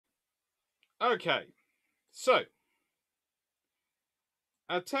Okay, so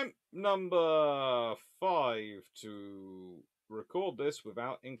attempt number 5 to record this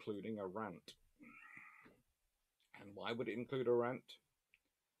without including a rant. And why would it include a rant?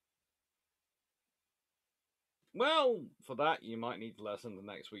 Well, for that, you might need to listen to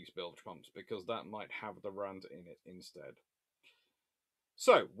next week's bilge pumps because that might have the rant in it instead.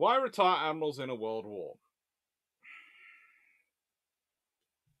 So, why retire admirals in a world war?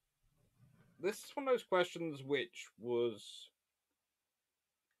 This is one of those questions which was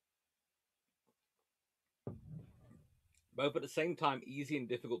both at the same time easy and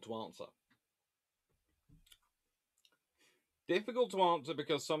difficult to answer. Difficult to answer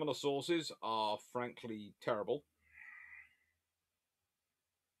because some of the sources are frankly terrible.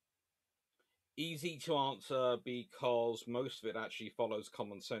 Easy to answer because most of it actually follows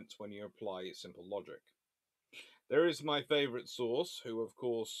common sense when you apply simple logic. There is my favourite source, who of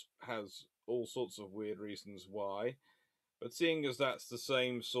course has all sorts of weird reasons why, but seeing as that's the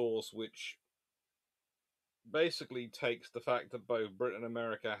same source which basically takes the fact that both Britain and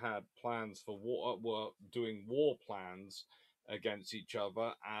America had plans for war, were doing war plans against each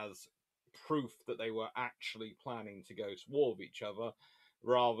other as proof that they were actually planning to go to war with each other,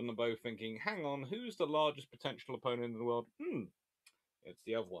 rather than both thinking, hang on, who's the largest potential opponent in the world? It's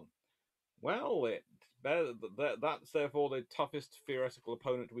the other one. Well, that's therefore the toughest theoretical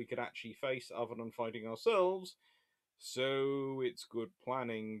opponent we could actually face other than fighting ourselves, so it's good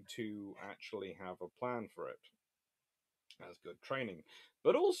planning to actually have a plan for it. That's good training.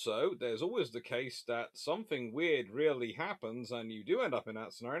 But also, there's always the case that something weird really happens and you do end up in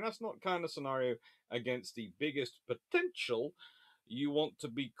that scenario. And that's not kind of scenario against the biggest potential. You want to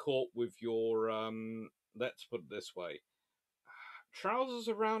be caught with your, let's put it this way, trousers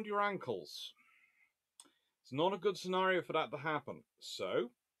around your ankles. It's not a good scenario for that to happen. So,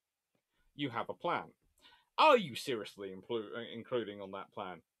 you have a plan. Are you seriously including on that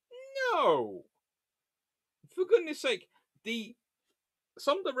plan? No! For goodness sake, the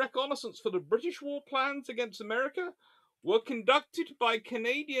some of the reconnaissance for the British war plans against America were conducted by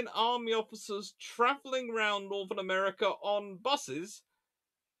Canadian Army officers travelling around Northern America on buses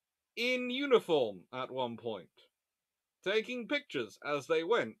in uniform at one point, taking pictures as they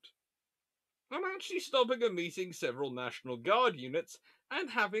went, and actually stopping and meeting several National Guard units and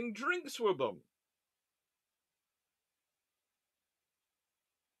having drinks with them.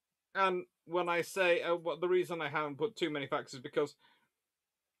 And when I say the reason I haven't put too many facts is because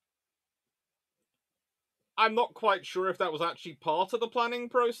I'm not quite sure if that was actually part of the planning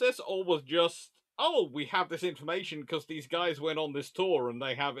process or was just, oh, we have this information because these guys went on this tour and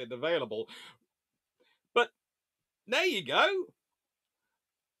they have it available. But there you go.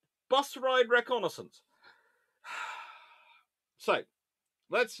 Bus ride reconnaissance. So,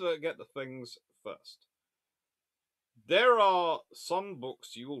 let's get the things first. There are some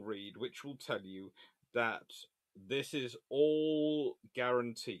books you will read which will tell you that this is all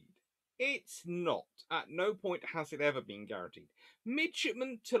guaranteed. It's not. At no point has it ever been guaranteed.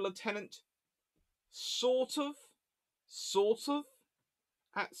 Midshipman to lieutenant, sort of,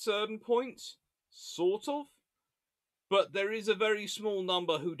 at certain points, sort of, but there is a very small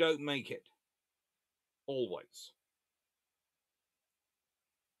number who don't make it. Always.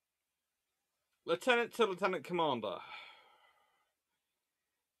 Lieutenant to lieutenant commander.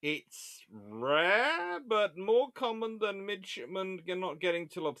 It's rare, but more common than midshipman not getting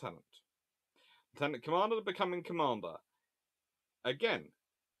to lieutenant. Lieutenant commander becoming commander. Again,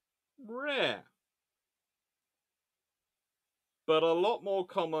 rare, but a lot more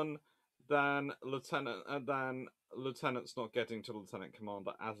common than lieutenants not getting to lieutenant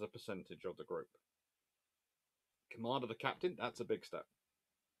commander as a percentage of the group. Commander the captain, that's a big step.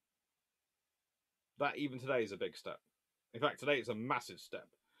 That even today is a big step. In fact, today it's a massive step.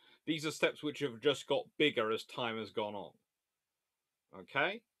 These are steps which have just got bigger as time has gone on.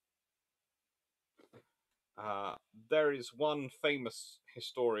 Okay? There is one famous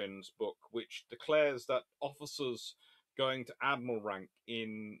historian's book which declares that officers going to admiral rank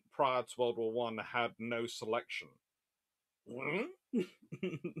in prior to World War One had no selection.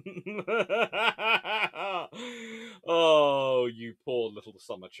 Oh, you poor little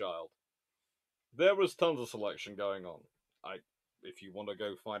summer child. There was tons of selection going on. If you want to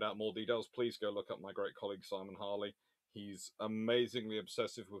go find out more details, please go look up my great colleague Simon Harley. He's amazingly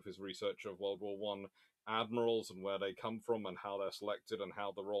obsessive with his research of World War One admirals and where they come from and how they're selected and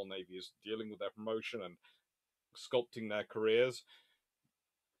how the Royal Navy is dealing with their promotion and sculpting their careers.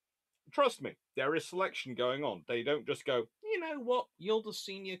 Trust me, there is selection going on. They don't just go, you know what, you're the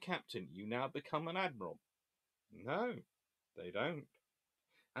senior captain, you now become an admiral. No, they don't.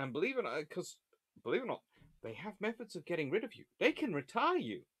 And believe it or not, they have methods of getting rid of you. They can retire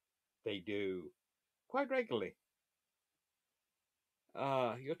you. They do quite regularly.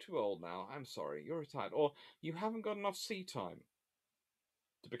 You're too old now. I'm sorry. You're retired. Or you haven't got enough sea time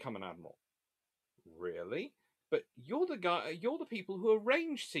to become an admiral. Really? But you're the people who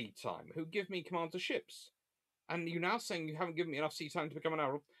arrange sea time, who give me commands of ships. And you now saying you haven't given me enough sea time to become an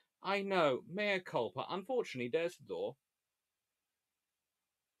admiral? I know, mea culpa. Unfortunately, there's the door.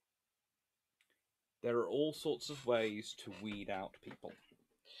 There are all sorts of ways to weed out people.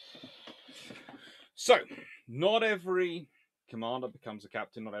 So, not every commander becomes a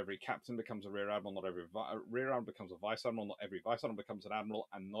captain, not every captain becomes a rear admiral, not every rear admiral becomes a vice admiral, not every vice admiral becomes an admiral,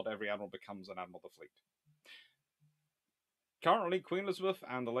 and not every admiral becomes an admiral of the fleet. Currently, Queen Elizabeth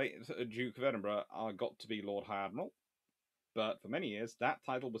and the late Duke of Edinburgh are got to be Lord High Admiral, but for many years that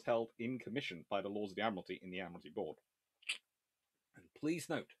title was held in commission by the Lords of the Admiralty in the Admiralty Board. And please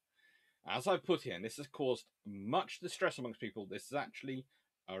note, as I've put here, and this has caused much distress amongst people, this is actually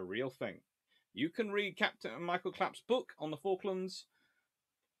a real thing. You can read Captain Michael Clapp's book on the Falklands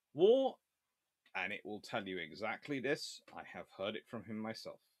War, and it will tell you exactly this. I have heard it from him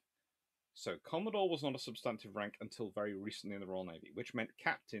myself. So Commodore was not a substantive rank until very recently in the Royal Navy, which meant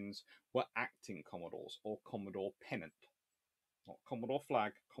captains were acting Commodores, or Commodore Pennant. Not Commodore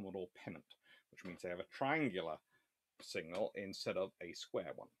Flag, Commodore Pennant, which means they have a triangular signal instead of a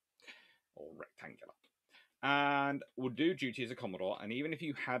square one, or rectangular. And would do duty as a Commodore, and even if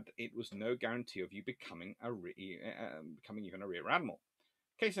you had, it was no guarantee of you becoming even a Rear Admiral.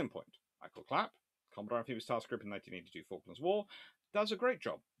 Case in point, Michael Clapp, Commodore Amphibious Task Group in 1982 Falklands War, does a great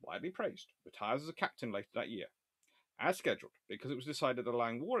job, widely praised, retires as a captain later that year. As scheduled, because it was decided that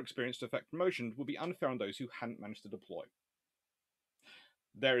allowing war experience to affect promotion would be unfair on those who hadn't managed to deploy.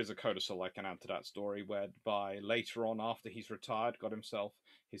 There is a codicil I can add to that story, whereby later on, after he's retired,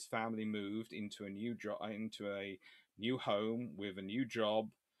 his family moved into a new home with a new job,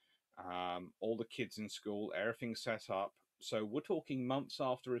 all the kids in school, everything set up. So we're talking months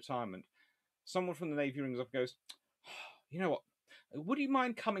after retirement. Someone from the Navy rings up and goes, you know what? Would you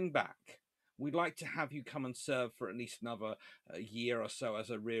mind coming back? We'd like to have you come and serve for at least another year or so as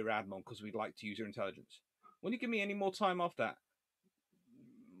a Rear Admiral because we'd like to use your intelligence. Will you give me any more time after that?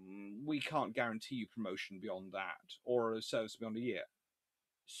 We can't guarantee you promotion beyond that or a service beyond a year.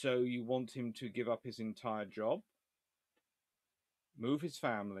 So you want him to give up his entire job, move his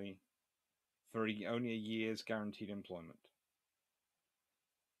family for only a year's guaranteed employment?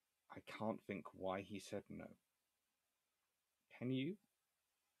 I can't think why he said no. Can you?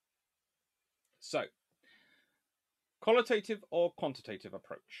 So, qualitative or quantitative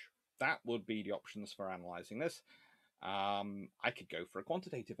approach. That would be the options for analysing this. I could go for a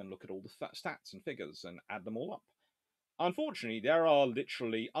quantitative and look at all the stats and figures and add them all up. Unfortunately, there are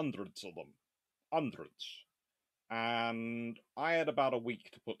literally hundreds of them. Hundreds. And I had about a week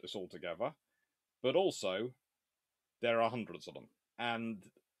to put this all together. But also, there are hundreds of them. And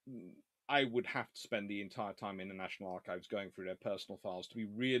I would have to spend the entire time in the National Archives going through their personal files to be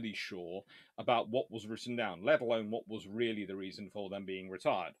really sure about what was written down, let alone what was really the reason for them being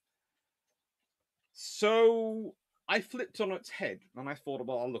retired. So I flipped on its head and I thought,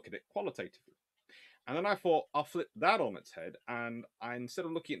 well, I'll look at it qualitatively. And then I thought, I'll flip that on its head, and instead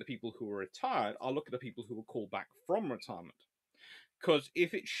of looking at the people who were retired, I'll look at the people who were called back from retirement. Because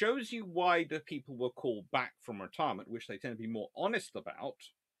if it shows you why the people were called back from retirement, which they tend to be more honest about,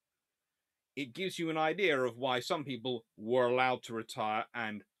 it gives you an idea of why some people were allowed to retire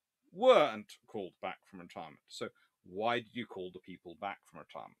and weren't called back from retirement. So why did you call the people back from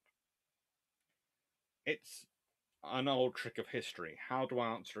retirement? It's an old trick of history. How do I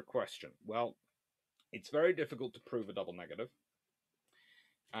answer a question? Well, it's very difficult to prove a double negative,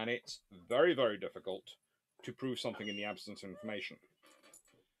 and it's very, very difficult to prove something in the absence of information.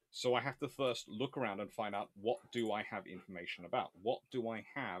 So I have to first look around and find out, what do I have information about? What do I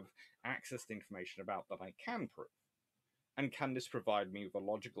have access to information about that I can prove? And can this provide me with a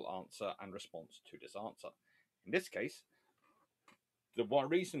logical answer and response to this answer? In this case, the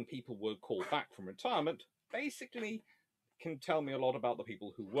reason people were called back from retirement basically can tell me a lot about the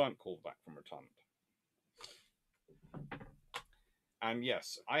people who weren't called back from retirement. And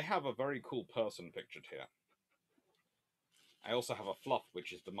yes, I have a very cool person pictured here. I also have a fluff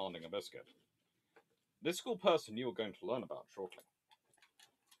which is demanding a biscuit. This cool person you are going to learn about shortly.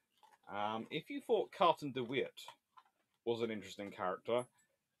 If you thought Carton DeWitt was an interesting character,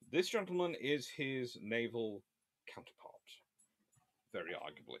 this gentleman is his naval counterpart, very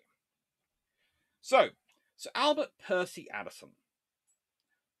arguably. So Albert Percy Addison,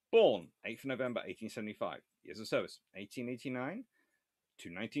 born 8th November 1875, years of service 1889 to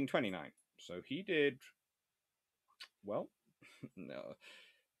 1929. So he did, well, no,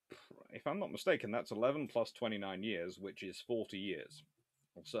 if I'm not mistaken, that's 11 plus 29 years, which is 40 years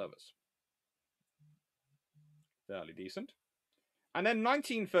of service. Fairly decent. And then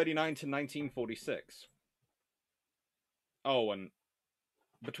 1939 to 1946. Oh, and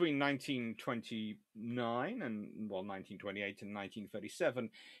between 1929 and, well, 1928 and 1937,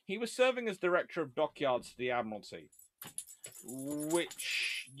 he was serving as Director of Dockyards to the Admiralty,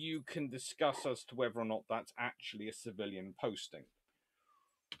 which you can discuss as to whether or not that's actually a civilian posting.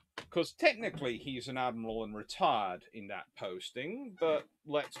 Because technically he's an admiral and retired in that posting, but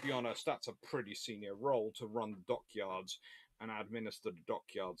let's be honest, that's a pretty senior role to run the dockyards and administer the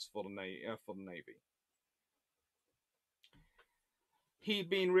dockyards for the Navy. He'd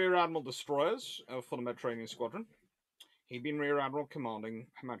been Rear Admiral destroyers for the Mediterranean Squadron. He'd been Rear Admiral commanding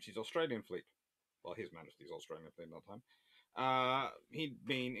Her Majesty's Australian Fleet. Well, His Majesty's Australian Fleet at that time. He'd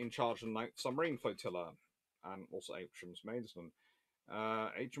been in charge of the Ninth Submarine Flotilla and also HMS Maidstone.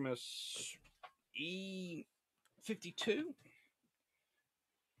 HMS E52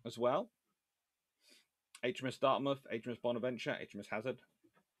 as well. HMS Dartmouth, HMS Bonaventure, HMS Hazard.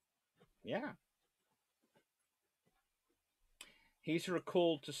 Yeah. He's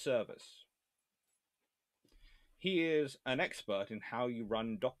recalled to service. He is an expert in how you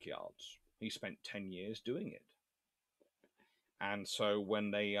run dockyards. He spent 10 years doing it. And so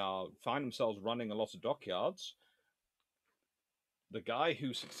when they find themselves running a lot of dockyards, the guy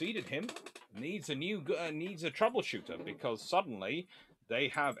who succeeded him needs a troubleshooter, because suddenly they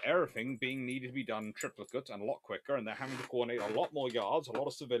have everything being needed to be done in triplicate and a lot quicker, and they're having to coordinate a lot more yards, a lot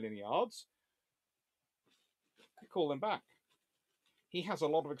of civilian yards. They call him back. He has a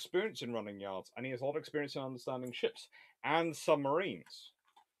lot of experience in running yards, and he has a lot of experience in understanding ships and submarines.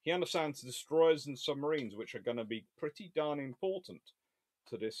 He understands destroyers and submarines, which are going to be pretty darn important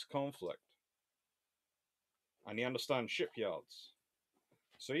to this conflict. And he understands shipyards.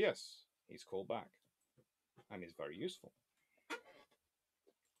 So yes, he's called back. And he's very useful.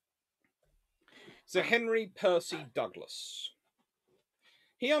 Sir Henry Percy Douglas.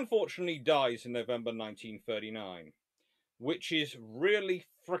 He unfortunately dies in November 1939, which is really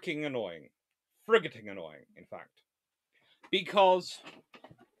fricking annoying. Frigating annoying, in fact. Because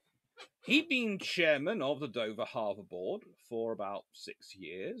he'd been chairman of the Dover Harbour Board for about 6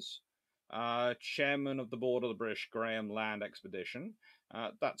 years. Chairman of the board of the British Graham Land Expedition.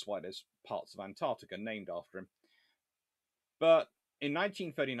 That's why there's parts of Antarctica named after him. But in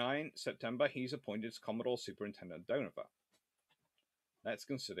 1939, September, he's appointed as Commodore Superintendent Dover. Let's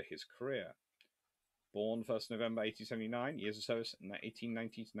consider his career. Born 1st November 1879, years of service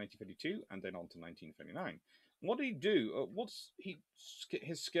 1890 to 1932, and then on to 1939. What did he do? What's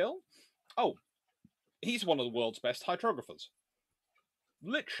his skill? Oh, he's one of the world's best hydrographers.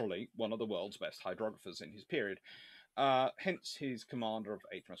 Literally one of the world's best hydrographers in his period. Hence his commander of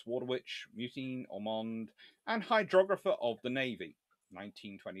HMS Waterwitch, Mutine, Ormond, and hydrographer of the Navy,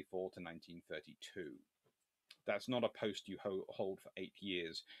 1924 to 1932. That's not a post you hold for 8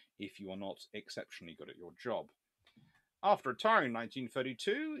 years if you are not exceptionally good at your job. After retiring in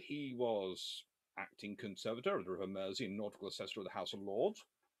 1932, he was acting conservator of the River Mersey and nautical assessor of the House of Lords.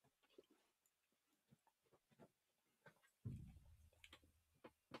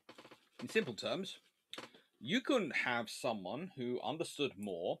 In simple terms, you couldn't have someone who understood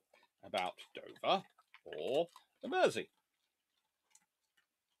more about Dover or the Mersey.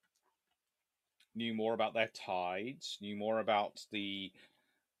 Knew more about their tides, knew more about the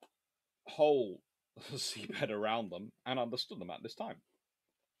whole seabed around them, and understood them at this time.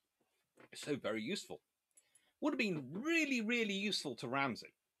 It's so very useful. Would have been really, really useful to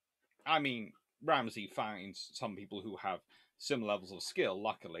Ramsay. I mean, Ramsay finds some people who have similar levels of skill,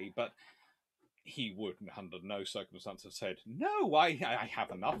 luckily, but he would, under no circumstance, have said, no, I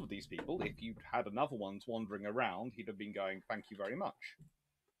have enough of these people. If you'd had another ones wandering around, he'd have been going, thank you very much.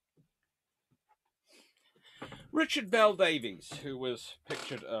 Richard Bell Davies, who was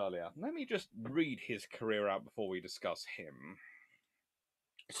pictured earlier. Let me just read his career out before we discuss him.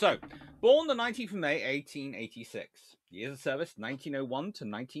 So, born the 19th of May, 1886. Years of service, 1901 to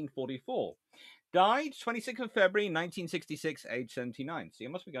 1944. Died 26th of February 1966, age 79. So you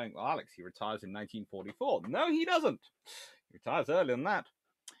must be going, well, Alex, he retires in 1944. No, he doesn't. He retires earlier than that.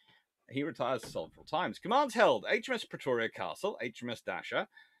 He retires several times. Commands held HMS Pretoria Castle, HMS Dasher,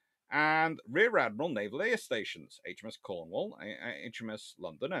 and Rear Admiral Naval Air Stations, HMS Cornwall, HMS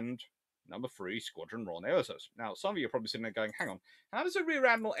London, and number 3 Squadron Royal Naval Service. Now, some of you are probably sitting there going, hang on, how does a Rear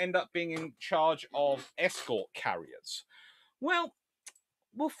Admiral end up being in charge of escort carriers? Well,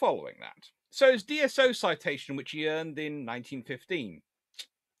 we're following that. So his DSO citation, which he earned in 1915,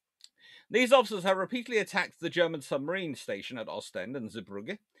 These officers have repeatedly attacked the German submarine station at Ostend and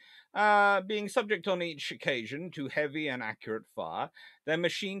Zeebrugge, being subject on each occasion to heavy and accurate fire, their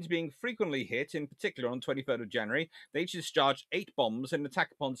machines being frequently hit. In particular, on 23rd of January, they each discharged 8 bombs in an attack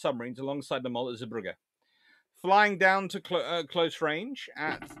upon submarines alongside the Mole at Zeebrugge. Flying down to close range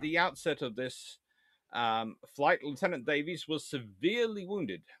at the outset of this flight, Lieutenant Davies was severely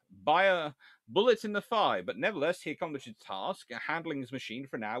wounded by a bullet in the thigh, but nevertheless he accomplished his task, handling his machine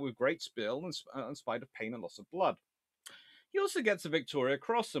for an hour with great skill in spite of pain and loss of blood. He also gets a Victoria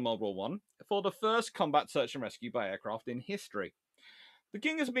Cross in World War I for the first combat search and rescue by aircraft in history. The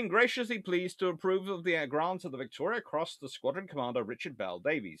King has been graciously pleased to approve of the grant of the Victoria Cross to Squadron Commander Richard Bell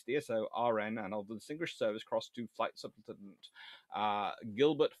Davies, DSO RN, and of the Distinguished Service Cross to Flight Superintendent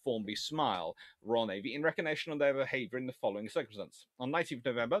Gilbert Formby Smile, Royal Navy, in recognition of their behaviour in the following circumstance. On 19th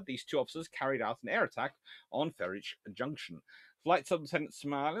November, these 2 officers carried out an air attack on Ferrich Junction. Flight Superintendent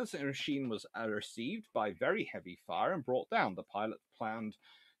Smile's machine was received by very heavy fire and brought down. The pilot planned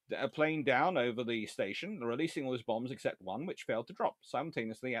a plane down over the station, releasing all his bombs except one, which failed to drop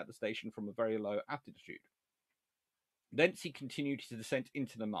simultaneously at the station from a very low altitude. Thence he continued his descent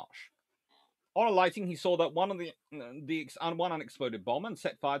into the marsh. On alighting, he saw that one unexploded bomb and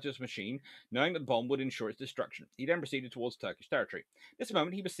set fire to his machine, knowing that the bomb would ensure its destruction. He then proceeded towards Turkish territory. At this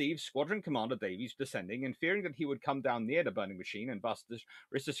moment, he perceived Squadron Commander Davies descending, and fearing that he would come down near the burning machine and thus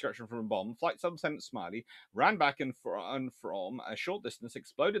risk destruction from a bomb, Flight Superintendent Smiley ran back and from a short distance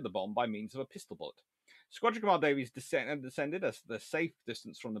exploded the bomb by means of a pistol bullet. Squadron Commander Davies descended at the safe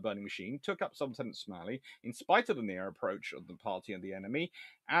distance from the burning machine, took up Superintendent Smiley, in spite of the near approach of the party and the enemy,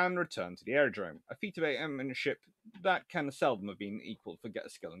 and returned to the aerodrome, a feat of airmanship that can seldom have been equalled for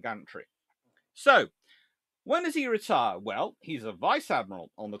skill and gallantry. So, when does he retire? Well, he's a Vice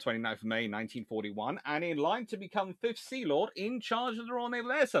Admiral on the 29th of May 1941, and in line to become 5th Sea Lord in charge of the Royal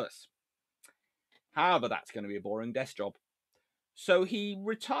Naval Air Service. However, that's going to be a boring desk job. So he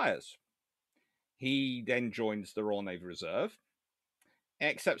retires. He then joins the Royal Navy Reserve,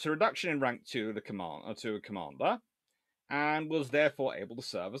 accepts a reduction in rank to a commander, and was therefore able to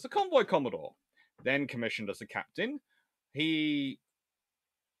serve as a convoy commodore. Then commissioned as a captain, he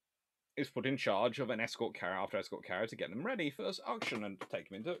is put in charge of an escort carrier to get them ready for auction and take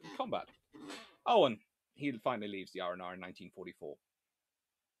them into combat. Oh, and he finally leaves the R&R in 1944.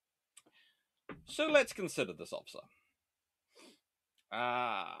 So let's consider this officer.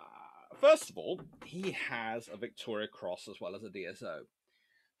 First of all, he has a Victoria Cross as well as a DSO.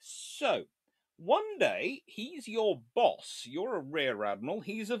 So, one day, he's your boss. You're a Rear Admiral,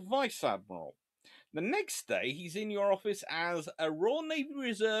 he's a Vice Admiral. The next day, he's in your office as a Royal Navy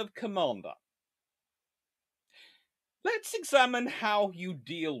Reserve Commander. Let's examine how you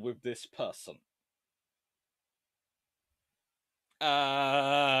deal with this person. That's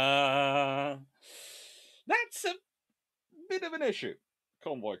a bit of an issue,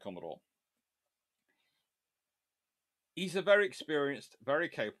 Convoy Commodore. He's a very experienced, very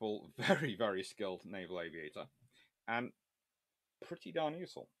capable, very, very skilled naval aviator, and pretty darn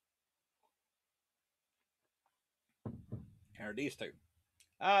useful. Here are these 2.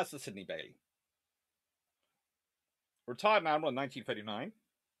 It's the Sidney Bailey. Retired Admiral in 1939.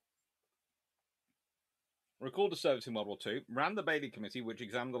 Recalled to service in World War II. Ran the Bailey Committee, which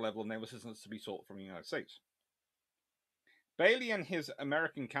examined the level of naval assistance to be sought from the United States. Bailey and his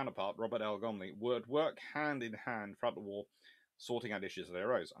American counterpart, Robert L. Gomley, would work hand in hand throughout the war, sorting out issues as they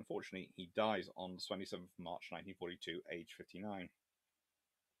arose. Unfortunately, he dies on the 27th of March 1942, age 59.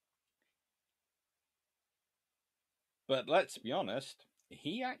 But let's be honest,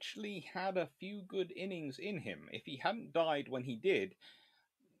 he actually had a few good innings in him. If he hadn't died when he did,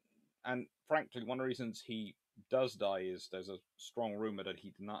 and frankly, one of the reasons he does die is there's a strong rumor that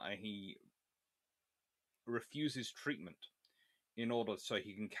he refuses treatment in order so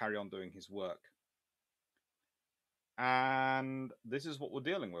he can carry on doing his work. And this is what we're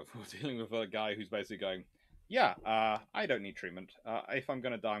dealing with. We're dealing with a guy who's basically going, yeah, I don't need treatment. If I'm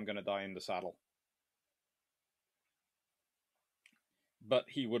going to die, I'm going to die in the saddle. But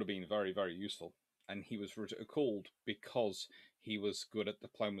he would have been very, very useful. And he was recalled because he was good at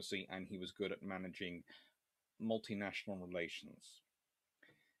diplomacy and he was good at managing multinational relations.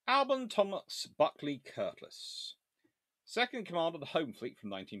 Alban Thomas Buckley Curtis, second commander of the Home Fleet from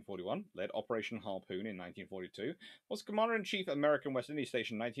 1941, led Operation Harpoon in 1942, was Commander-in-Chief American West Indies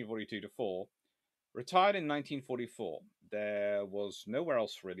Station 1942-4, retired in 1944. There was nowhere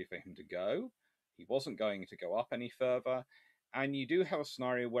else really for him to go. He wasn't going to go up any further. And you do have a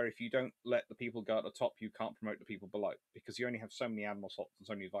scenario where if you don't let the people go at the top, you can't promote the people below, because you only have so many admiral slots and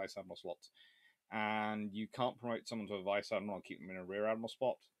so many vice admiral slots. And you can't promote someone to a vice admiral and keep them in a rear admiral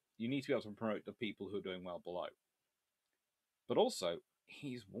spot. you need to be able to promote the people who are doing well below. But also,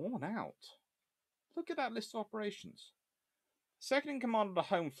 he's worn out. Look at that list of operations. Second in command of the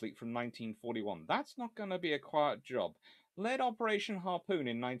Home Fleet from 1941. That's not going to be a quiet job. Led Operation Harpoon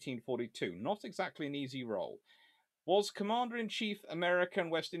in 1942. Not exactly an easy role. Was Commander-in-Chief American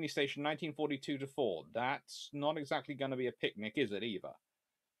West India Station 1942 to 4. That's not exactly going to be a picnic, is it, either?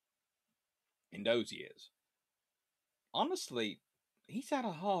 In those years. Honestly, he's had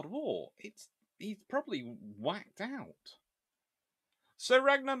a hard war. He's probably whacked out. Sir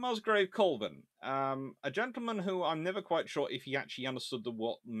Ragnar Musgrave Colvin, a gentleman who I'm never quite sure if he actually understood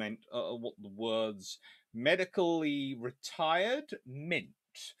what the words medically retired meant.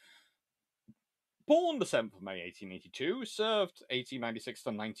 Born December May 1882, served 1896 to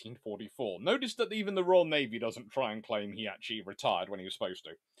 1944. Notice that even the Royal Navy doesn't try and claim he actually retired when he was supposed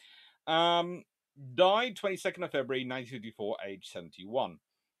to. Died 22nd of February 1954, age 71.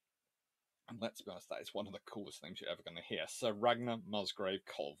 And let's be honest, that is one of the coolest names you're ever going to hear. Sir Ragnar Musgrave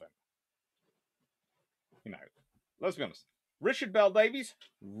Colvin. You know, let's be honest. Richard Bell Davies,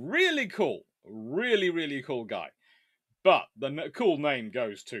 really cool. Really, really cool guy. But the cool name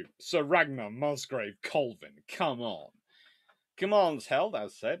goes to Sir Ragnar Musgrave Colvin. Come on. Commands held,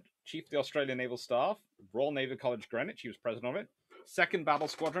 as said, Chief of the Australian Naval Staff, Royal Naval College Greenwich, he was president of it. 2nd Battle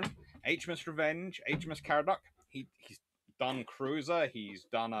Squadron, HMS Revenge, HMS Caradoc. He's done cruiser, he's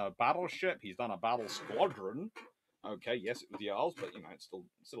done a battleship, he's done a battle squadron. Okay, yes, it was the Isles, but you know, it's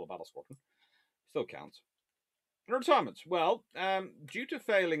still a battle squadron. Still counts. Retirements. Well, due to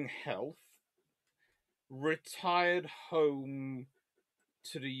failing health, retired home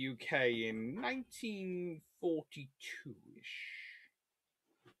to the UK in 1942-ish.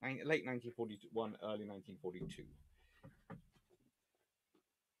 Late 1941, early 1942.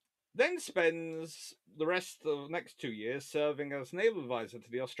 Then spends the rest of the next 2 years serving as naval advisor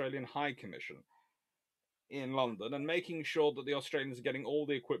to the Australian High Commission in London and making sure that the Australians are getting all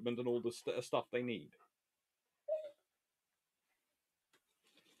the equipment and all the stuff they need.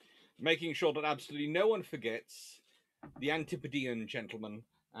 Making sure that absolutely no one forgets the Antipodean gentlemen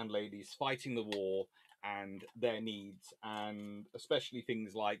and ladies fighting the war and their needs, and especially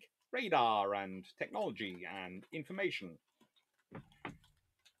things like radar and technology and information.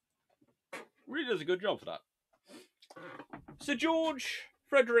 Really does a good job for that. Sir George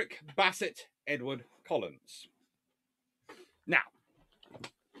Frederick Bassett Edward Collins. Now,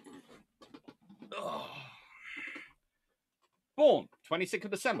 born 26th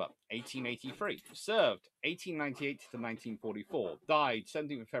of December 1883, served 1898 to 1944, died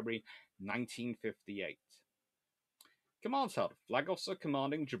 17th of February 1958. Commands held: Flag Officer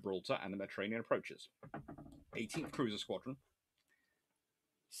commanding Gibraltar and the Mediterranean approaches. 18th Cruiser Squadron,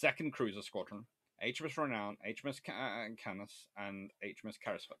 2nd Cruiser Squadron, HMS Renown, HMS Canis, and HMS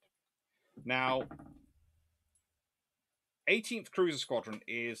Carrisford. Now, 18th Cruiser Squadron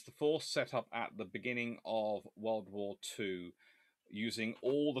is the force set up at the beginning of World War II, using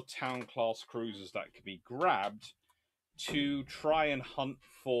all the town class cruisers that could be grabbed to try and hunt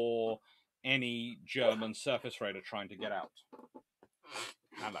for any German surface raider trying to get out.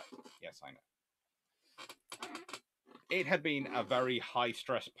 Hello. Yes, I know. It had been a very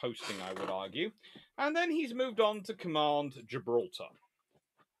high-stress posting, I would argue. And then he's moved on to command Gibraltar.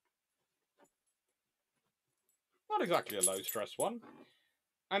 Not exactly a low-stress one.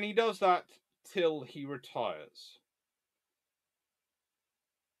 And he does that till he retires.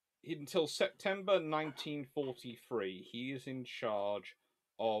 Until September 1943, he is in charge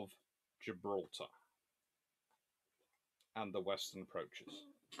of Gibraltar and the western approaches.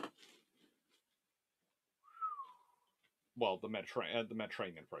 Well, the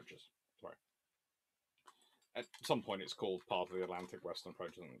Mediterranean approaches. Sorry. At some point, it's called part of the Atlantic Western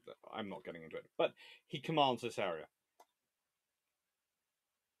Approach, and I'm not getting into it. But he commands this area.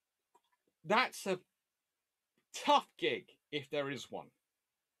 That's a tough gig, if there is one.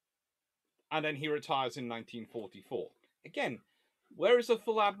 And then he retires in 1944. Again, where is a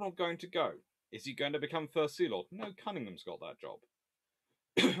full admiral going to go? Is he going to become First Sea Lord? No, Cunningham's got that job.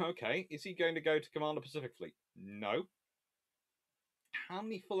 Okay, is he going to go to command the Pacific Fleet? No. How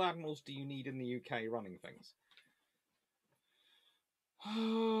many full admirals do you need in the UK running things?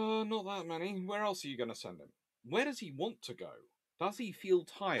 Not that many. Where else are you going to send him? Where does he want to go? Does he feel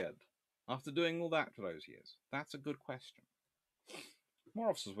tired after doing all that for those years? That's a good question. More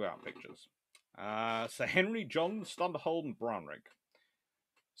officers without pictures. Sir Henry John Stunderholm Brownrigg.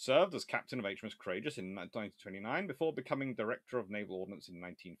 Served as captain of HMS Courageous in 1929 before becoming Director of Naval Ordnance in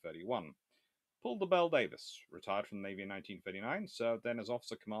 1931. Paul de Bell Davis, retired from the Navy in 1939, served then as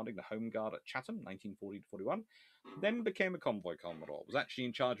officer commanding the Home Guard at Chatham, 1940 to 41, then became a convoy commodore, was actually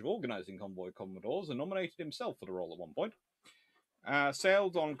in charge of organising convoy commodores and nominated himself for the role at one point.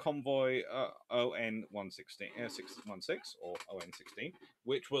 Sailed on convoy ON 116, 616 or ON 16,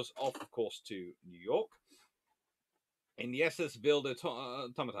 which was off, of course, to New York in the SS Ville de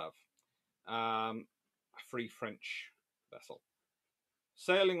Tomatave, a free French vessel.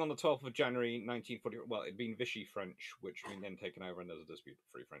 Sailing on the 12th of January 1940, well, it'd been Vichy French, which had been then taken over, and there's a dispute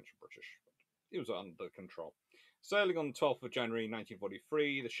between Free French and British. But it was under control. Sailing on the 12th of January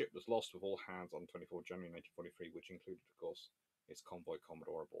 1943, the ship was lost with all hands on 24th January 1943, which included, of course, its convoy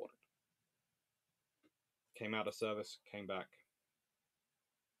commodore aboard it. Came out of service, came back,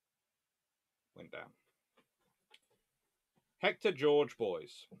 went down. Hector George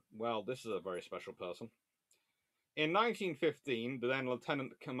Boys. Well, this is a very special person. In 1915, the then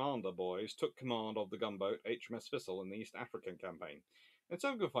Lieutenant Commander Boys took command of the gunboat HMS Thistle in the East African campaign. In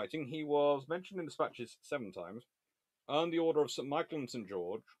terms of fighting, he was mentioned in dispatches 7 times, earned the Order of St. Michael and St.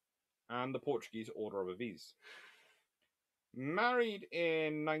 George, and the Portuguese Order of Aviz. Married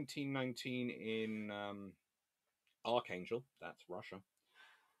in 1919 in Archangel, that's Russia,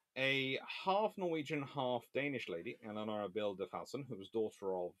 a half Norwegian, half Danish lady, Eleanor Bill de Falsen, who was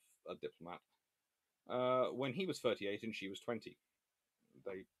daughter of a diplomat, when he was 38 and she was 20.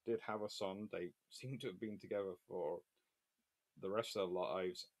 They did have a son. They seem to have been together for the rest of their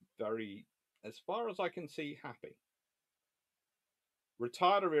lives, very, as far as I can see, happy.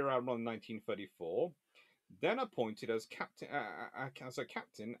 Retired a Rear Admiral in 1934, then appointed as a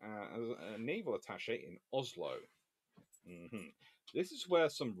captain as a naval attaché in Oslo. This is where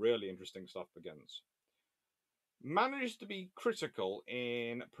some really interesting stuff begins. Managed to be critical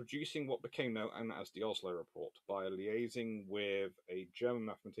in producing what became known as the Oslo Report by liaising with a German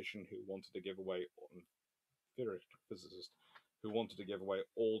mathematician who wanted to give away, physicist who wanted to give away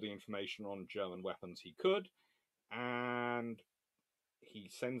all the information on German weapons he could, and he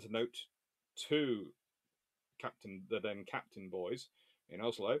sends a note to the then Captain Boys in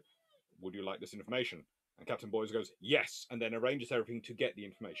Oslo. Would you like this information? And Captain Boys goes, yes, and then arranges everything to get the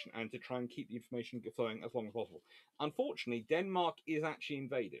information and to try and keep the information flowing as long as possible. Unfortunately, Denmark is actually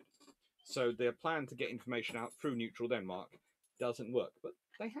invaded, so their plan to get information out through neutral Denmark doesn't work, but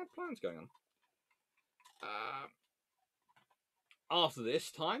they had plans going on. After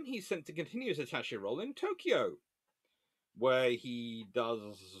this time, he's sent to continue his attaché role in Tokyo, where he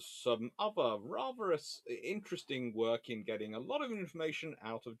does some other rather interesting work in getting a lot of information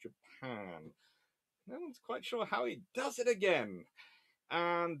out of Japan. No one's quite sure how he does it again.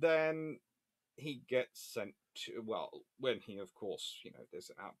 And then he gets sent to, well, when he, of course, there's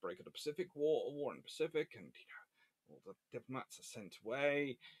an outbreak of the Pacific War, a war in the Pacific, and, all the diplomats are sent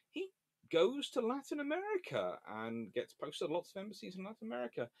away. He goes to Latin America and gets posted at lots of embassies in Latin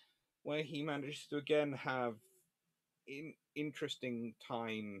America, where he manages to again have interesting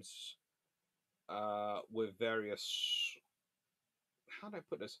times with various. How do I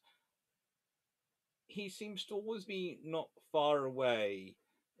put this? He seems to always be not far away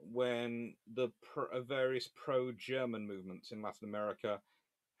when the various pro-German movements in Latin America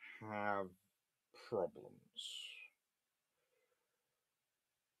have problems.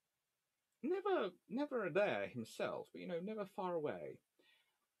 Never there himself, but never far away.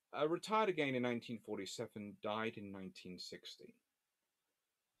 Retired again in 1947, died in 1960.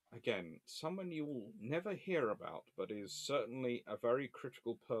 Again, someone you will never hear about, but is certainly a very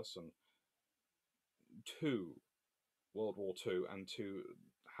critical person to World War II and to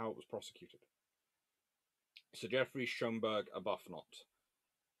how it was prosecuted. Sir Geoffrey Schomburg Arbuthnot.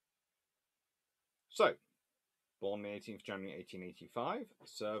 So, born the 18th of January 1885,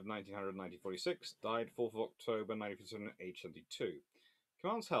 served 1900-1946, died 4th of October 1957, age 72.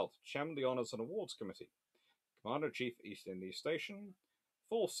 Commands Health, Chairman of the Honours and Awards Committee, Commander-in-Chief, East India Station,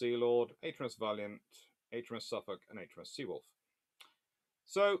 4th Sea Lord, HMS Valiant, HMS Suffolk, and HMS Seawolf.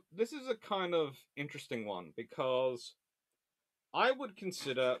 So, this is a kind of interesting one, because I would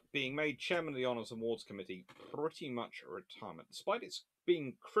consider being made Chairman of the Honours and Awards Committee pretty much a retirement. Despite its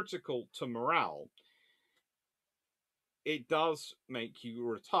being critical to morale, it does make you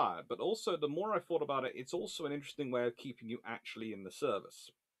retire. But also, the more I thought about it, it's also an interesting way of keeping you actually in the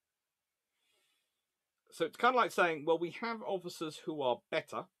service. So it's kind of like saying, well, we have officers who are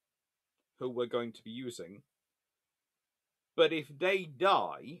better, who we're going to be using, but if they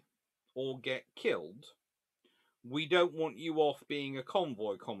die or get killed, we don't want you off being a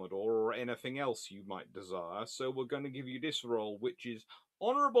convoy commodore or anything else you might desire, so we're going to give you this role, which is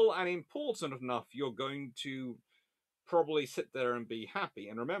honourable and important enough you're going to probably sit there and be happy.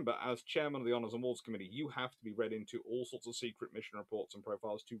 And remember, as chairman of the Honours and Awards Committee, you have to be read into all sorts of secret mission reports and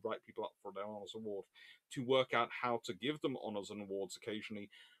profiles to write people up for their Honours Award, to work out how to give them Honours and Awards occasionally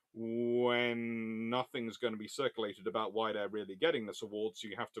when nothing's going to be circulated about why they're really getting this award. So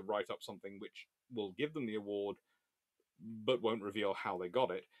you have to write up something which will give them the award, but won't reveal how they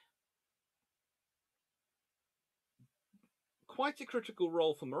got it. Quite a critical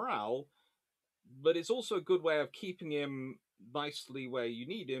role for morale, but it's also a good way of keeping him nicely where you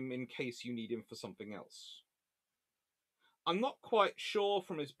need him in case you need him for something else. I'm not quite sure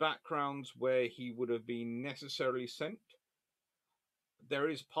from his background where he would have been necessarily sent. There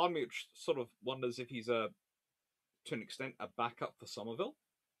is part of me which sort of wonders if he's to an extent, a backup for Somerville.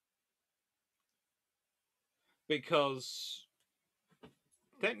 Because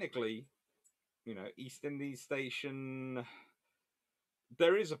technically, East Indies Station,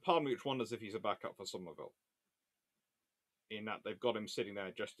 there is a part of me which wonders if he's a backup for Somerville. In that they've got him sitting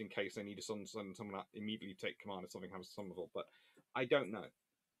there just in case they need to send someone out immediately take command if something happens to Somerville. But I don't know.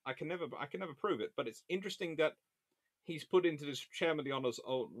 I can never prove it. But it's interesting that he's put into this chairman of the Honours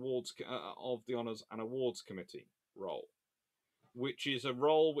Awards of the Honours and Awards Committee role, which is a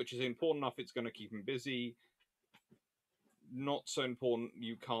role which is important enough it's going to keep him busy. Not so important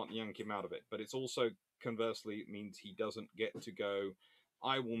you can't yank him out of it. But it's also conversely means he doesn't get to go,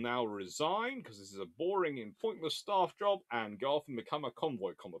 I will now resign because this is a boring and pointless staff job and go off and become a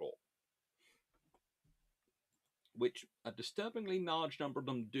convoy commodore. Which a disturbingly large number of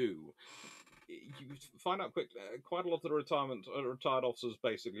them do. You find out quickly, quite a lot of the retired officers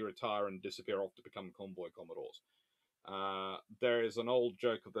basically retire and disappear off to become convoy commodores. There is an old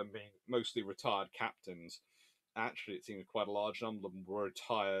joke of them being mostly retired captains. Actually, it seems quite a large number of them were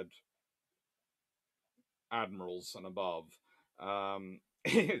retired admirals and above.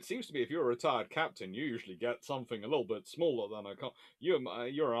 It seems to be if you're a retired captain, you usually get something a little bit smaller than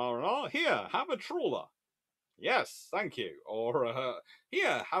you're R&R. Here, have a trawler. Yes, thank you. Or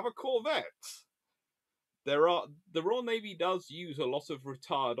here, have a corvette. The Royal Navy does use a lot of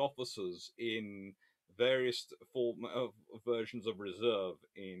retired officers in various versions of reserve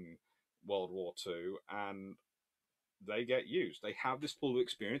in World War II, and they get used. They have this pool of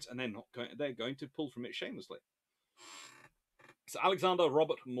experience, and they're going to pull from it shamelessly. So Alexander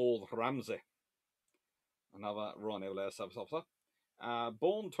Robert Maud Ramsay, another Royal Naval Air Service officer,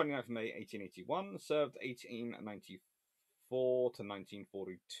 born 29th May 1881, served 1894 to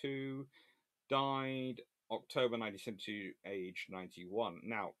 1942, died October 1972, aged 91.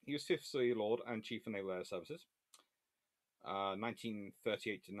 Now, he was 5th Sea Lord and Chief of Naval Air Services,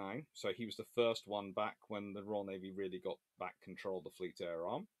 1938 to 9. So he was the first one back when the Royal Navy really got back control of the Fleet Air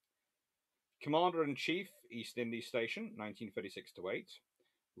Arm. Commander-in-Chief, East Indies Station, 1936 to 8.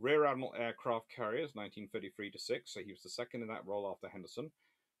 Rear Admiral Aircraft Carriers, 1933 to 6. So he was the second in that role after Henderson,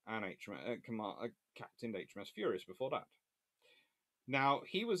 and captained HMS Furious before that. Now,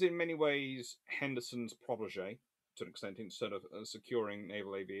 he was in many ways Henderson's protege, to an extent, instead of securing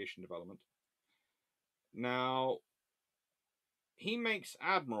naval aviation development. Now, he makes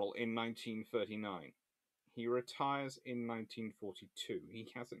Admiral in 1939. He retires in 1942. He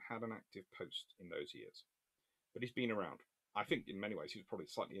hasn't had an active post in those years, but he's been around. I think in many ways he was probably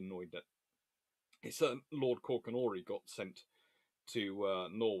slightly annoyed that his Lord Corkenori got sent to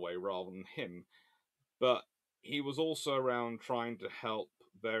Norway rather than him, but he was also around trying to help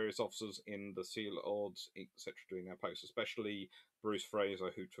various officers in the Sea Lords, etc., doing their posts, especially Bruce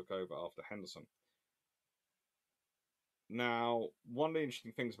Fraser, who took over after Henderson. Now, one of the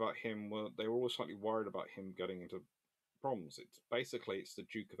interesting things about him were they were always slightly worried about him getting into problems. It's the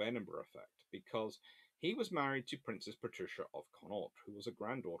Duke of Edinburgh effect, because he was married to Princess Patricia of Connaught, who was a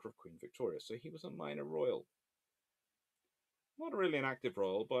granddaughter of Queen Victoria, so he was a minor royal. Not really an active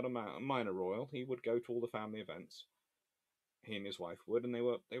royal, but a minor royal. He would go to all the family events. He and his wife would, and they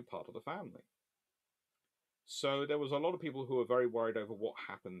were part of the family. So there was a lot of people who were very worried over what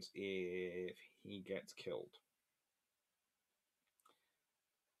happens if he gets killed.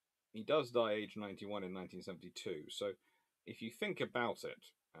 He does die age 91 in 1972, so if you think about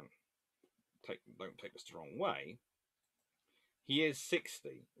it, and don't take this the wrong way, he is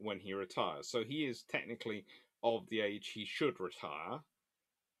 60 when he retires, so he is technically of the age he should retire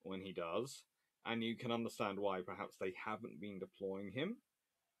when he does, and you can understand why perhaps they haven't been deploying him,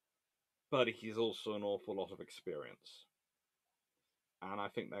 but he's also an awful lot of experience. And I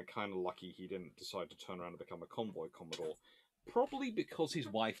think they're kind of lucky he didn't decide to turn around and become a convoy commodore. Probably because his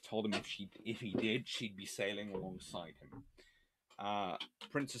wife told him if he did, she'd be sailing alongside him.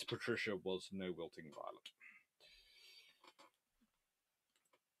 Princess Patricia was no wilting violet.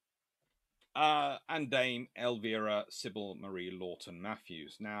 And Dame Elvira Sybil Marie Lawton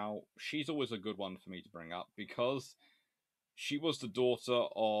Matthews. Now, she's always a good one for me to bring up because she was the daughter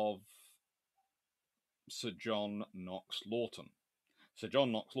of Sir John Knox Lawton. Sir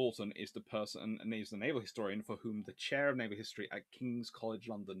John Knox Lawton is the person and is the naval historian for whom the chair of naval history at King's College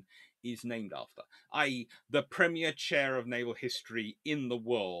London is named after, i.e., the premier chair of naval history in the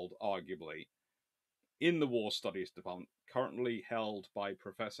world, arguably, in the War Studies Department, currently held by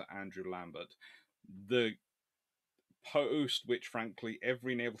Professor Andrew Lambert. The post which, frankly,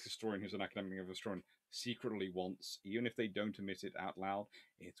 every naval historian who's an academic naval historian secretly wants, even if they don't admit it out loud.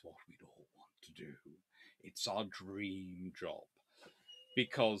 It's what we'd all want to do. It's our dream job.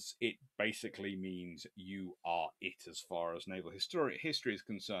 Because it basically means you are it as far as naval history is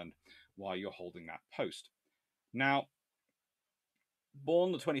concerned while you're holding that post. Now,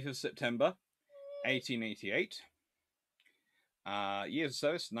 born the 25th September 1888, years of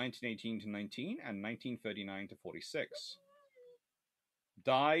service 1918 to 19 and 1939 to 46.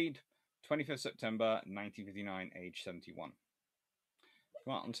 Died 25th September 1959, age 71.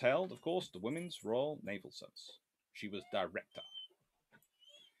 Commands held, of course, the Women's Royal Naval Service. She was director.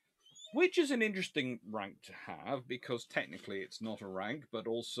 Which is an interesting rank to have, because technically it's not a rank, but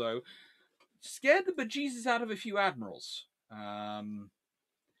also scared the bejesus out of a few admirals.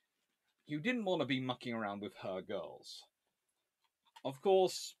 You didn't want to be mucking around with her girls. Of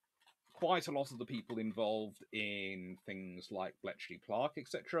course, quite a lot of the people involved in things like Bletchley Clarke,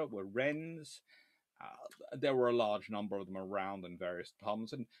 etc., were Wrens. There were a large number of them around in various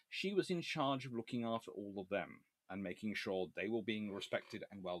departments, and she was in charge of looking after all of them and making sure they were being respected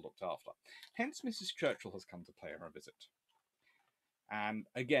and well looked after. Hence, Mrs. Churchill has come to pay her a visit. And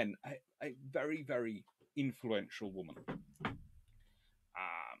again, a very, very influential woman.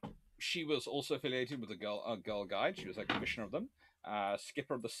 She was also affiliated with the Girl Guide. She was a commissioner of them.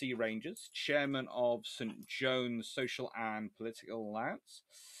 Skipper of the Sea Rangers. Chairman of St. John's Social and Political Alliance.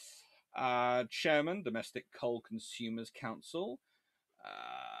 Chairman, Domestic Coal Consumers Council.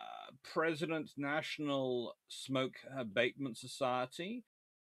 President, National Smoke Abatement Society.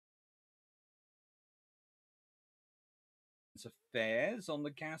 Affairs on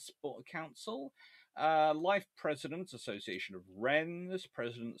the Gas Council. Life President, Association of Wrens.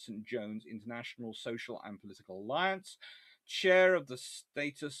 President, St. John's International Social and Political Alliance. Chair of the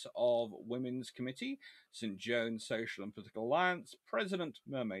Status of Women's Committee, St. John's Social and Political Alliance. President,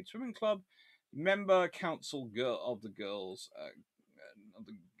 Mermaid Swimming Club. Member, Council of the Girls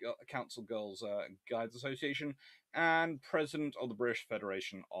Council Girls Guides Association, and President of the British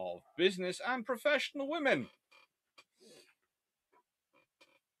Federation of Business and Professional Women.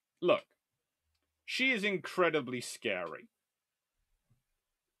 Look, she is incredibly scary.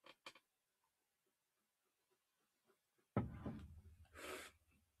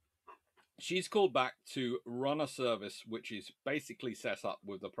 She's called back to run a service which is basically set up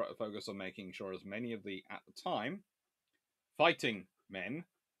with the focus on making sure as many of the, at the time, fighting men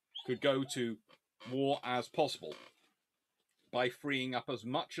could go to war as possible by freeing up as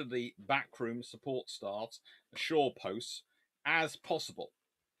much of the backroom support staff, the shore posts, as possible.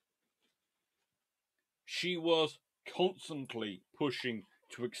 She was constantly pushing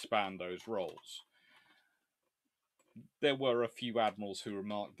to expand those roles. There were a few admirals who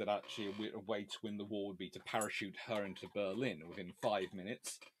remarked that actually a way to win the war would be to parachute her into Berlin. Within 5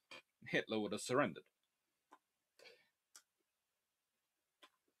 minutes, Hitler would have surrendered.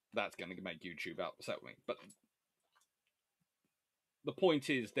 That's going to make YouTube upset with me. But the point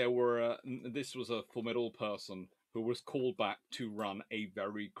is, this was a formidable person who was called back to run a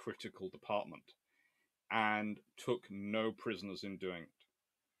very critical department and took no prisoners in doing it,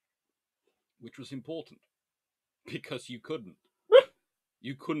 which was important because you couldn't.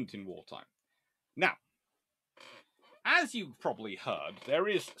 You couldn't in wartime. Now, as you've probably heard, there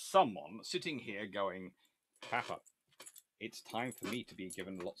is someone sitting here going, Papa, it's time for me to be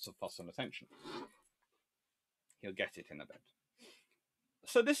given lots of fuss and attention. He'll get it in a bit.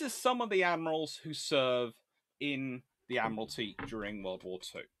 So this is some of the admirals who serve in the Admiralty during World War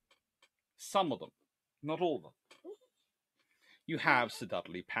II. Some of them, not all of them. You have Sir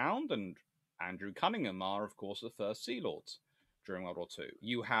Dudley Pound and Andrew Cunningham are, of course, the First Sea Lords during World War II.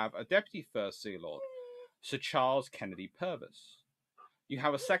 You have a Deputy First Sea Lord, Sir Charles Kennedy Purvis. You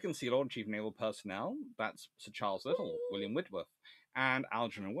have a Second Sea Lord, Chief Naval Personnel, that's Sir Charles Little, William Whitworth, and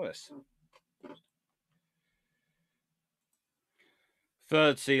Algernon Willis.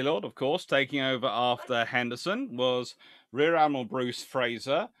 Third Sea Lord, of course, taking over after Henderson, was Rear Admiral Bruce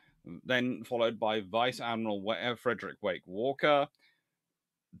Fraser, then followed by Vice Admiral Frederick Wake Walker,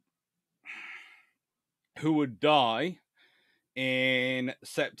 who would die in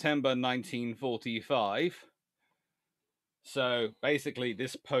September 1945. So basically,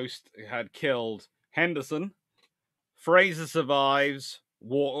 this post had killed Henderson. Fraser survives.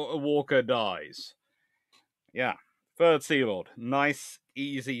 Walker dies. Yeah. Third Sea Lord. Nice,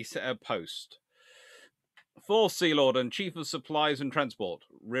 easy post. Fourth Sea Lord and Chief of Supplies and Transport.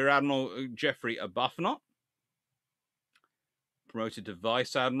 Rear Admiral Geoffrey Arbuthnot. Promoted to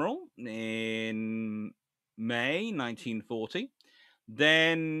Vice Admiral in May 1940.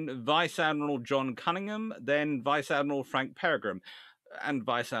 Then Vice Admiral John Cunningham. Then Vice Admiral Frank Peregrine. And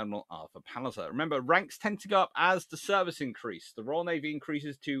Vice Admiral Arthur Palliser. Remember, ranks tend to go up as the service increase. The Royal Navy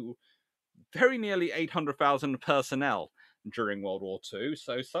increases to very nearly 800,000 personnel during World War II.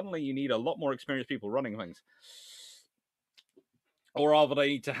 So suddenly you need a lot more experienced people running things. Or rather, they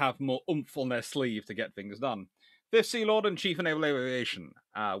need to have more oomph on their sleeve to get things done. Fifth Sea Lord and Chief of Naval Aviation.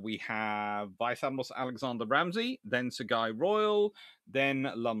 We have Vice Admiral Alexander Ramsay, then Sir Guy Royal, then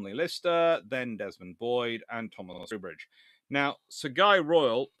Lumley Lister, then Desmond Boyd, and Thomas Trowbridge. Now, Sir Guy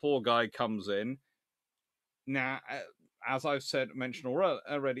Royal, poor guy, comes in. Now, as I've mentioned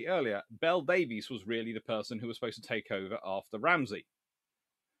already earlier, Belle Davies was really the person who was supposed to take over after Ramsay.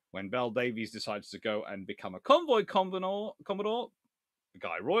 When Belle Davies decides to go and become a convoy commodore,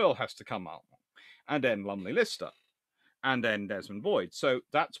 Guy Royal has to come out, and then Lumley Lister, and then Desmond Boyd. So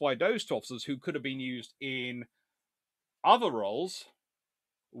that's why those two officers who could have been used in other roles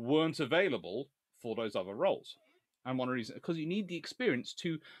weren't available for those other roles. And one reason, because you need the experience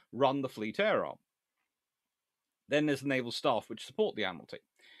to run the Fleet Air Arm. Then there's the Naval Staff, which support the Admiralty.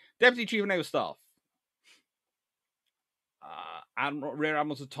 Deputy Chief of Naval Staff. Rear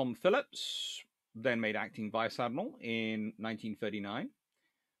Admiral Sir Tom Phillips, then made acting Vice Admiral in 1939.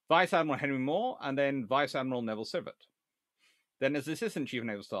 Vice Admiral Henry Moore, and then Vice Admiral Neville Sivert. Then there's the Assistant Chief of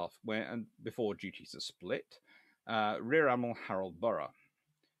Naval Staff, before duties are split, Rear Admiral Harold Burrough.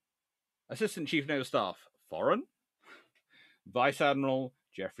 Assistant Chief of Naval Staff, Foreign. Vice Admiral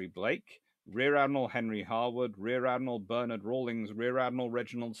Geoffrey Blake. Rear Admiral Henry Harwood, Rear Admiral Bernard Rawlings, Rear Admiral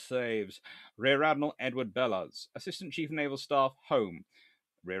Reginald Saves, Rear Admiral Edward Bellas, Assistant Chief of Naval Staff, Home,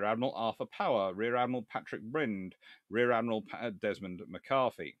 Rear Admiral Arthur Power, Rear Admiral Patrick Brind, Rear Admiral Desmond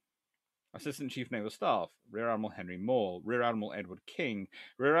McCarthy. Assistant Chief of Naval Staff, Rear Admiral Henry Moore, Rear Admiral Edward King,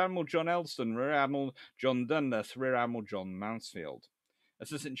 Rear Admiral John Elston, Rear Admiral John Dundas, Rear Admiral John Mansfield.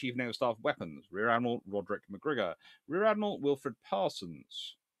 Assistant Chief of Naval Staff Weapons, Rear Admiral Roderick McGregor, Rear Admiral Wilfred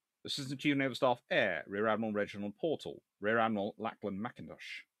Parsons. Assistant Chief of Naval Staff Air, Rear Admiral Reginald Portal, Rear Admiral Lachlan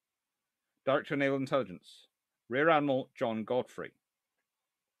McIntosh. Director of Naval Intelligence, Rear Admiral John Godfrey.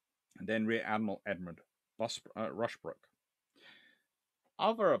 And then Rear Admiral Edmund Rushbrook.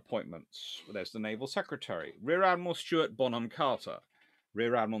 Other appointments, there's the Naval Secretary, Rear Admiral Stuart Bonham Carter,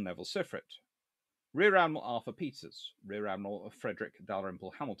 Rear Admiral Neville Sifrit, Rear Admiral Arthur Peters, Rear Admiral Frederick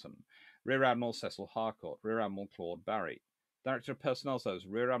Dalrymple Hamilton, Rear Admiral Cecil Harcourt, Rear Admiral Claude Barry, Director of Personnel Service,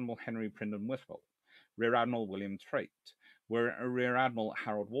 Rear Admiral Henry Prindon Whitwell, Rear Admiral William Trait, Rear Admiral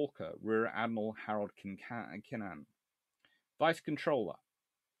Harold Walker, Rear Admiral Harold Kinnan, Vice Controller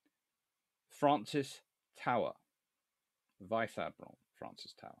Francis Tower, Vice Admiral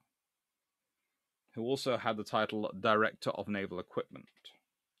Francis Tower, who also had the title Director of Naval Equipment.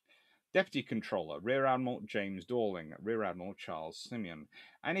 Deputy Controller, Rear Admiral James Dorling, Rear Admiral Charles Simeon.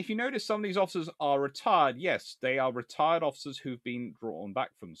 And if you notice, some of these officers are retired. Yes, they are retired officers who've been drawn back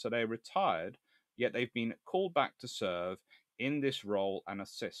from. So they're retired, yet they've been called back to serve in this role and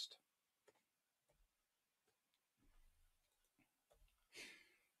assist.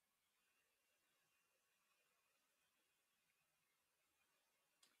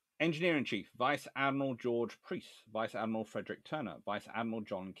 Engineer-in-Chief, Vice Admiral George Priest, Vice Admiral Frederick Turner, Vice Admiral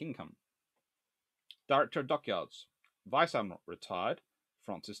John Kingham. Director of Dockyards, Vice Admiral, retired,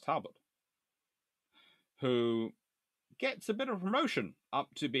 Francis Talbot, who gets a bit of promotion up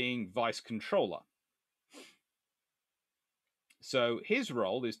to being Vice Controller. So his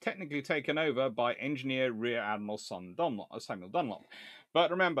role is technically taken over by Engineer Rear Admiral Samuel Dunlop.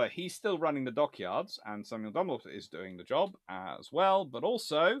 But remember, he's still running the dockyards, and Samuel Dunlop is doing the job as well, but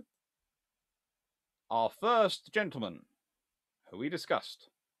also our first gentleman, who we discussed.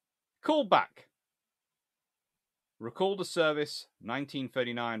 Called back. Recalled to service,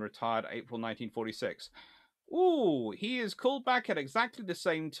 1939, retired April 1946. Ooh, he is called back at exactly the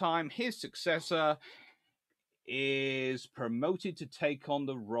same time his successor is promoted to take on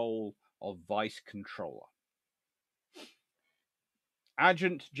the role of Vice Controller.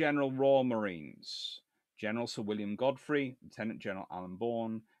 Adjutant General Royal Marines, General Sir William Godfrey, Lieutenant General Alan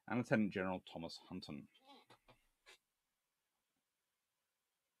Bourne, and Lieutenant General Thomas Hunton.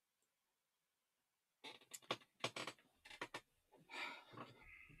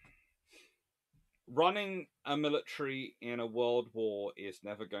 running a military in a world war is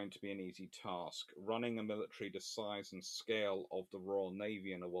never going to be an easy task. Running a military the size and scale of the Royal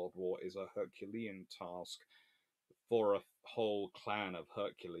Navy in a world war is a Herculean task for a whole clan of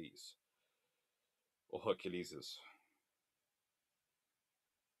Hercules or Herculeses.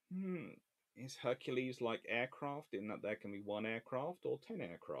 Is Hercules like aircraft in that there can be one aircraft or 10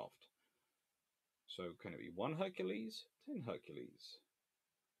 aircraft? So can it be one Hercules, 10 Hercules?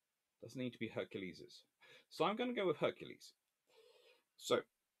 Doesn't need to be Herculeses. So I'm going to go with Hercules. So,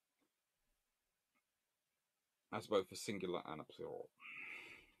 as both a singular and a plural.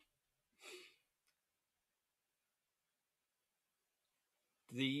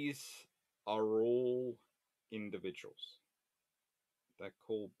 These are all individuals. They're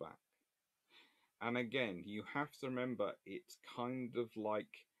called back. And again, you have to remember it's kind of like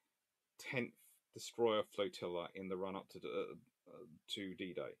 10th destroyer flotilla in the run up to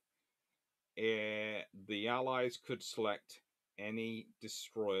D-Day. The Allies could select any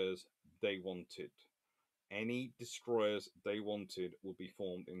destroyers they wanted. Any destroyers they wanted would be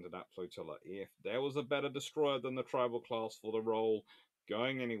formed into that flotilla. If there was a better destroyer than the tribal class for the role,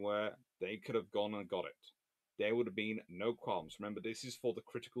 going anywhere, they could have gone and got it. There would have been no qualms. Remember, this is for the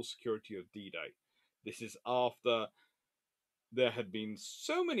critical security of D-Day. This is after there had been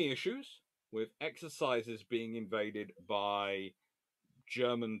so many issues with exercises being invaded by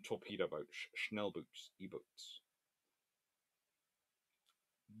German torpedo boats, Schnellboots, E-boats.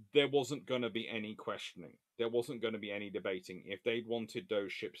 There wasn't going to be any questioning. There wasn't going to be any debating. If they'd wanted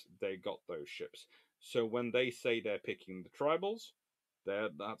those ships, they got those ships. So when they say they're picking the tribals,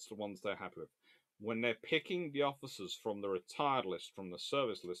 that's the ones they're happy with. When they're picking the officers from the retired list, from the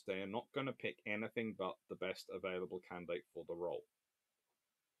service list, they are not going to pick anything but the best available candidate for the role.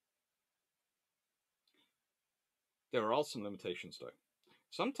 There are some limitations, though.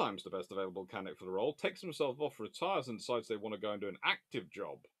 Sometimes the best available candidate for the role takes themselves off, retires, and decides they want to go and do an active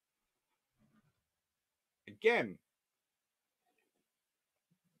job. Again,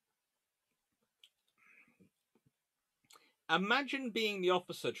 imagine being the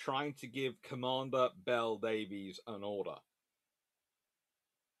officer trying to give Commander Bell Davies an order.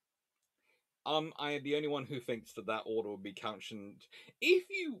 I am the only one who thinks that order would be couched. If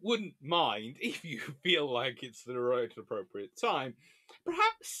you wouldn't mind, if you feel like it's the right appropriate time,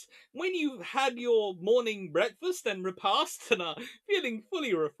 perhaps when you've had your morning breakfast and repast and are feeling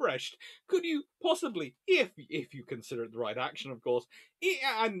fully refreshed, could you possibly, if you consider it the right action, of course,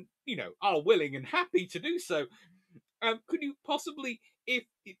 and are willing and happy to do so, could you possibly, if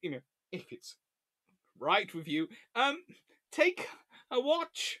it's right with you, take a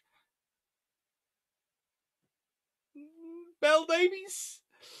watch? Belle Davies?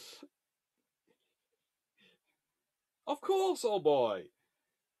 Of course, old boy.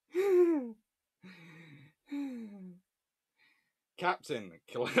 Captain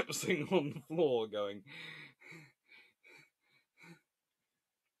collapsing on the floor, going.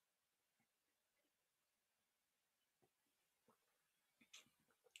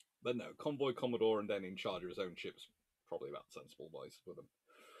 But no, Convoy Commodore and then in charge of his own ships, probably about sensible advice for them.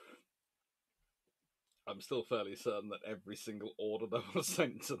 I'm still fairly certain that every single order that was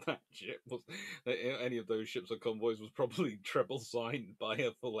sent to that ship was any of those ships or convoys was probably treble signed by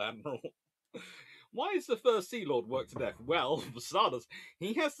a full admiral. Why is the first Sea Lord worked to death? Well, for starters,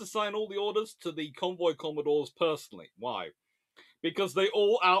 he has to sign all the orders to the convoy commodores personally. Why? Because they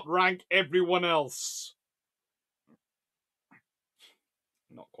all outrank everyone else.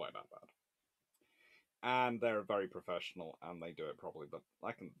 Not quite that bad. And they're very professional and they do it properly, but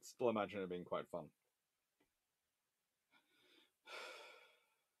I can still imagine it being quite fun.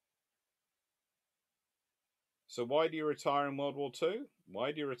 So why do you retire in World War II?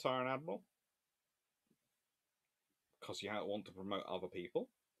 Why do you retire an admiral? Because you want to promote other people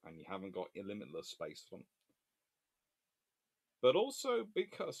and you haven't got limitless space for them. But also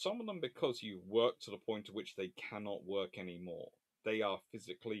because some of them, because you work to the point at which they cannot work anymore. They are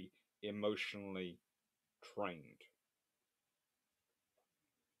physically, emotionally trained.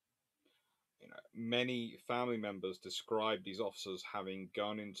 Many family members describe these officers having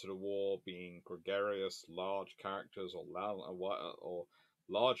gone into the war being gregarious, large characters, or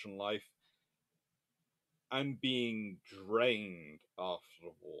large in life, and being drained after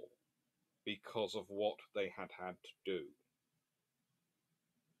the war because of what they had to do.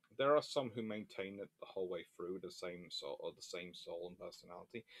 There are some who maintain it the whole way through, the same soul and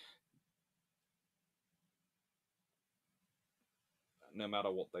personality, no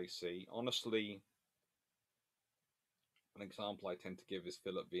matter what they see. Honestly, an example I tend to give is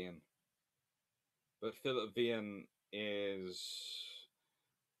Philip Vian. But Philip Vian is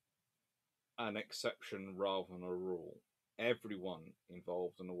an exception rather than a rule. Everyone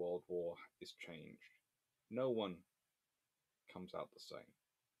involved in a world war is changed. No one comes out the same.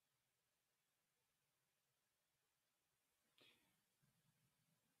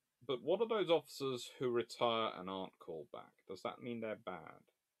 But what are those officers who retire and aren't called back? Does that mean they're bad?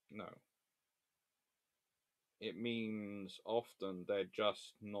 No. It means often they're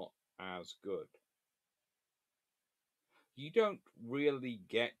just not as good. You don't really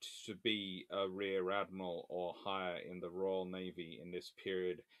get to be a rear admiral or higher in the Royal Navy in this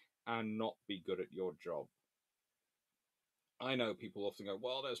period and not be good at your job. I know people often go,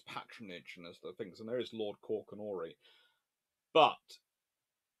 well, there's patronage and there's the things, and there is Lord Corkenori. But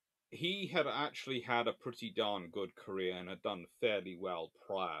he had actually had a pretty darn good career and had done fairly well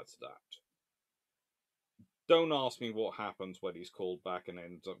prior to that. Don't ask me what happens when he's called back and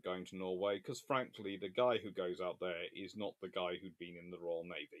ends up going to Norway, because frankly, the guy who goes out there is not the guy who'd been in the Royal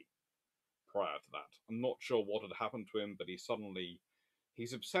Navy prior to that. I'm not sure what had happened to him, but he's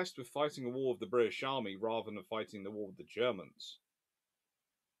obsessed with fighting a war with the British Army rather than fighting the war with the Germans.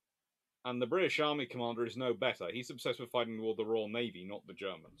 And the British Army commander is no better. He's obsessed with fighting the war with the Royal Navy, not the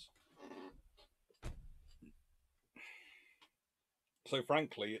Germans. So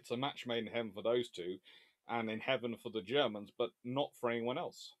frankly, it's a match made in heaven for those two, and in heaven for the Germans, but not for anyone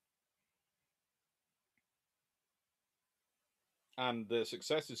else. And the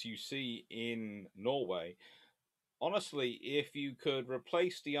successes you see in Norway, honestly, if you could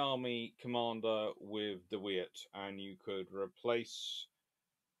replace the army commander with De Witt, and you could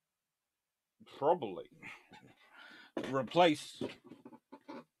probably replace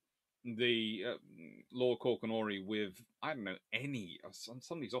the Lord Corkenori with, I don't know, any some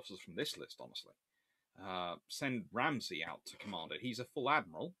of these officers from this list, honestly. Send Ramsay out to command it. He's a full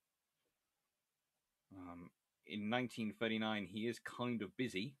admiral. In 1939, he is kind of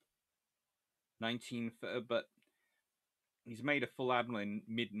busy. But he's made a full admiral in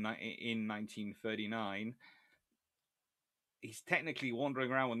 1939. He's technically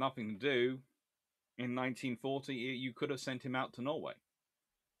wandering around with nothing to do. In 1940, you could have sent him out to Norway,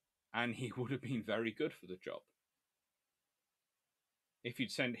 and he would have been very good for the job. If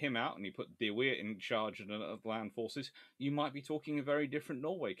you'd send him out and you put De Witt in charge of the land forces, you might be talking a very different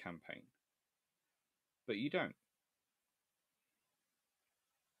Norway campaign. But you don't.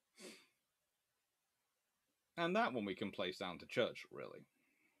 And that one we can place down to Churchill, really.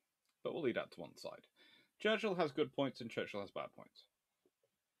 But we'll leave that to one side. Churchill has good points and Churchill has bad points.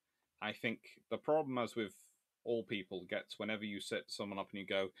 I think the problem, as with all people, gets whenever you set someone up and you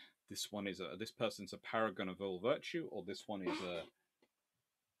go, this person's a paragon of all virtue, or this one is a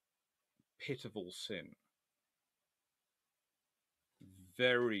pit of all sin.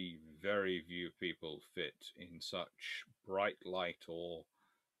 Very, very few people fit in such bright light or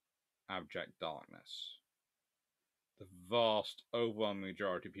abject darkness. The vast, overwhelming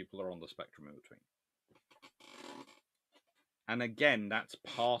majority of people are on the spectrum in between. And again, that's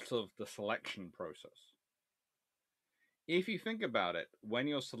part of the selection process. If you think about it, when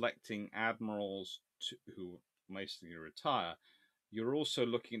you're selecting admirals who mostly retire, you're also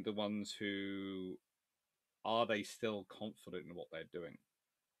looking at the ones who, are they still confident in what they're doing?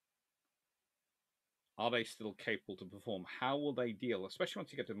 Are they still capable to perform? How will they deal, especially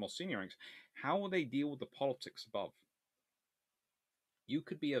once you get to more senior ranks, how will they deal with the politics above? You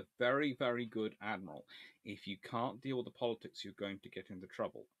could be a very, very good admiral. If you can't deal with the politics, you're going to get into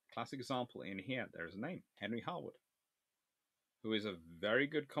trouble. Classic example in here, there is a name, Henry Harwood, who is a very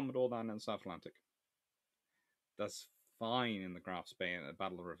good Commodore down in the South Atlantic. Does fine in the Graf's Bay and the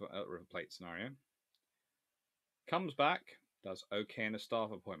Battle of River Plate scenario. Comes back, does okay in a staff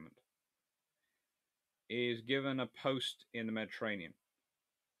appointment. Is given a post in the Mediterranean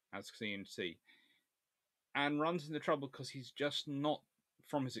as CNC. And runs into trouble because he's just not,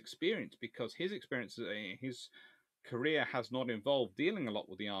 from his experience, because his experience, his career has not involved dealing a lot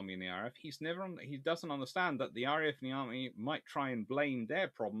with the army and the RAF. He doesn't understand that the RAF and the army might try and blame their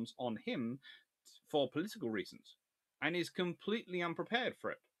problems on him for political reasons, and is completely unprepared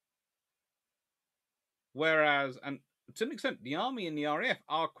for it. Whereas, and to an extent, the army and the RAF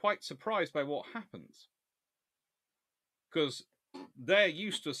are quite surprised by what happens, because they're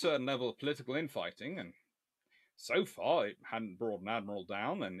used to a certain level of political infighting, and so far it hadn't brought an admiral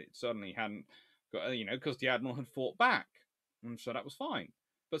down, and it certainly hadn't got, because the admiral had fought back, and so that was fine.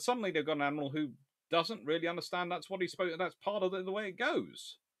 But suddenly they've got an admiral who doesn't really understand that's what he's supposed. That's part of the way it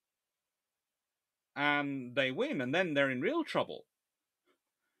goes, and they win, and then they're in real trouble.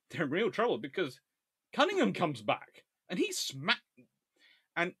 They're in real trouble because Cunningham comes back, and he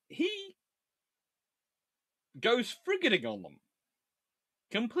goes frigating on them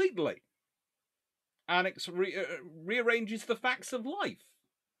completely. and it rearranges the facts of life.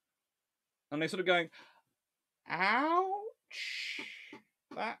 And they're sort of going, ouch,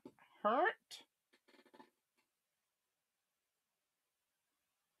 that hurt.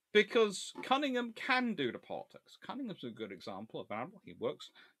 Because Cunningham can do the politics. Cunningham's a good example of Admiral. He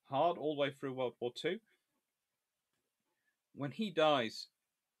works hard all the way through World War II. When he dies,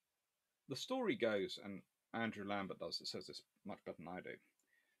 the story goes, and Andrew Lambert says this much better than I do.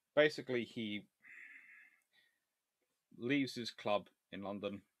 Basically, he leaves his club in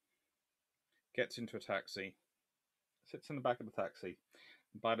London, gets into a taxi, sits in the back of the taxi.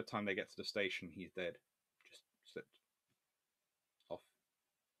 And by the time they get to the station, he's dead. Just slipped off.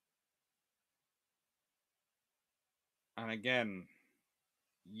 And again,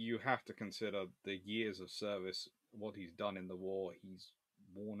 you have to consider the years of service, what he's done in the war. He's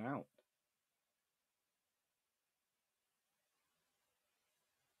worn out.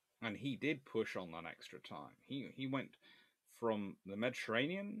 And he did push on that extra time. He went from the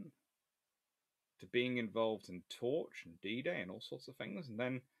Mediterranean to being involved in Torch and D-Day and all sorts of things, and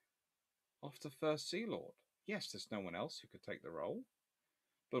then off to First Sea Lord. Yes, there's no one else who could take the role.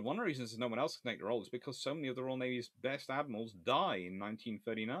 But one of the reasons there's no one else who can take the role is because so many of the Royal Navy's best admirals die in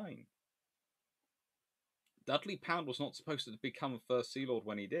 1939. Dudley Pound was not supposed to become First Sea Lord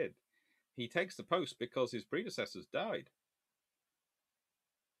when he did. He takes the post because his predecessors died.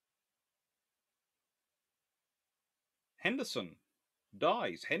 Henderson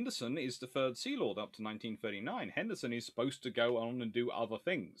dies. Henderson is the third Sea Lord up to 1939. Henderson is supposed to go on and do other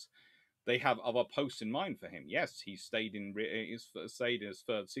things. They have other posts in mind for him. Yes, he stayed as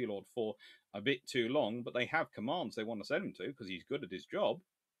third Sea Lord for a bit too long, but they have commands they want to send him to because he's good at his job.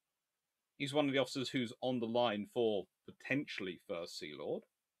 He's one of the officers who's on the line for potentially First Sea Lord.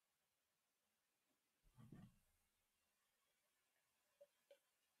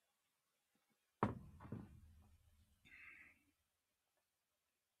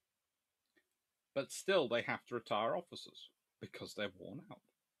 But still, they have to retire officers because they're worn out.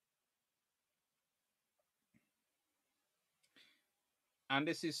 And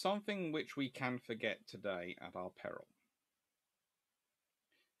this is something which we can forget today at our peril.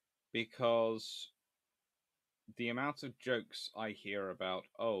 Because the amount of jokes I hear about,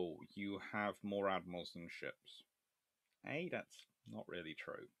 oh, you have more admirals than ships. A, that's not really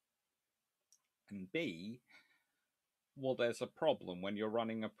true. And B, well, there's a problem when you're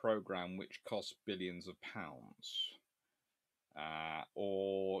running a program which costs billions of pounds.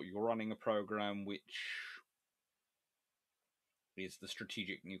 Or you're running a program which is the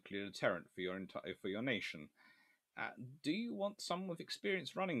strategic nuclear deterrent for your nation. Do you want someone with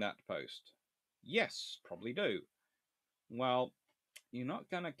experience running that post? Yes, probably do. Well, you're not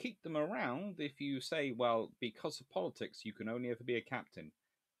going to keep them around if you say, well, because of politics, you can only ever be a captain.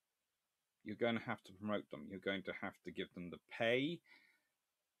 You're going to have to promote them. You're going to have to give them the pay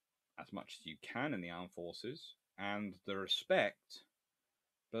as much as you can in the armed forces and the respect,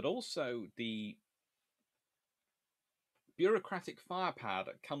 but also the bureaucratic firepower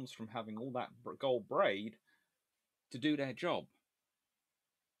that comes from having all that gold braid to do their job.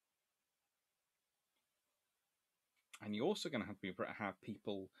 And you're also going to have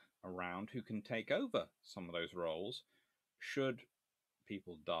people around who can take over some of those roles should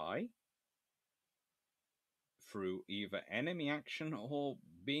people die through either enemy action or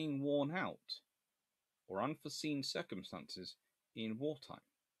being worn out or unforeseen circumstances in wartime.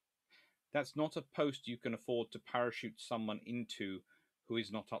 That's not a post you can afford to parachute someone into who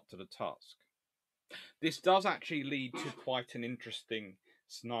is not up to the task. This does actually lead to quite an interesting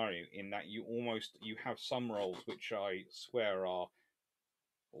scenario in that you have some roles which I swear are,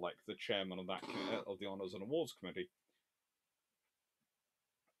 like the chairman of the Honours and Awards Committee,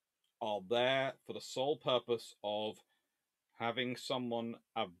 are there for the sole purpose of having someone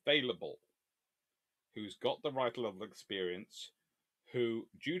available who's got the right level of experience, who,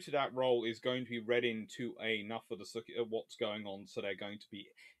 due to that role, is going to be read into enough of what's going on, so they're going to be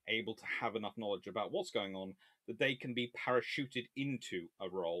able to have enough knowledge about what's going on that they can be parachuted into a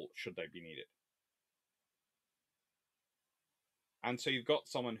role should they be needed. And so you've got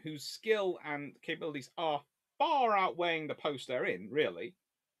someone whose skill and capabilities are far outweighing the post they're in, really.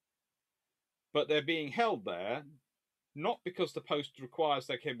 But they're being held there, not because the post requires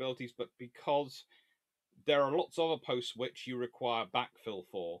their capabilities, but because there are lots of other posts which you require backfill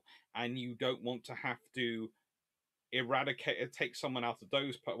for, and you don't want to have to take someone out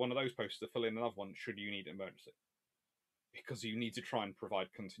of one of those posts to fill in another one should you need an emergency. Because you need to try and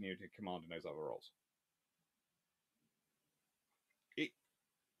provide continuity of command in those other roles. It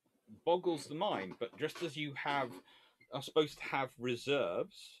boggles the mind, but just as you are supposed to have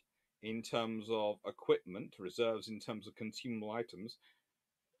reserves in terms of equipment, reserves in terms of consumable items,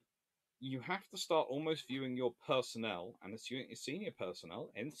 you have to start almost viewing your personnel and assuming your senior personnel,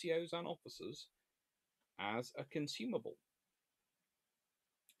 NCOs and officers, as a consumable.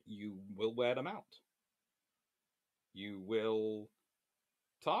 You will wear them out. You will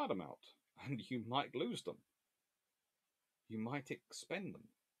tire them out, and you might lose them. You might expend them,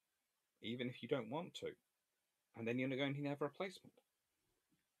 even if you don't want to, and then you're going to have a replacement.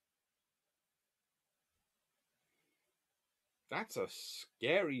 That's a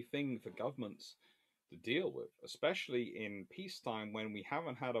scary thing for governments to deal with, especially in peacetime when we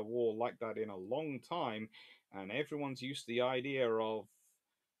haven't had a war like that in a long time, and everyone's used to the idea of,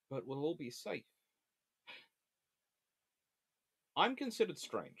 but we'll all be safe. I'm considered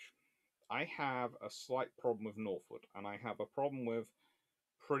strange. I have a slight problem with Northwood, and I have a problem with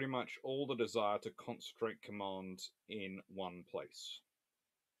pretty much all the desire to concentrate command in one place.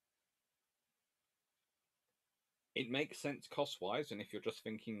 It makes sense cost-wise, and if you're just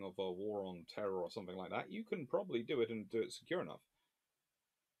thinking of a war on terror or something like that, you can probably do it and do it secure enough.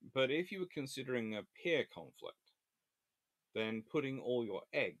 But if you were considering a peer conflict, then putting all your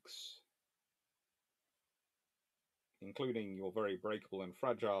eggs, including your very breakable and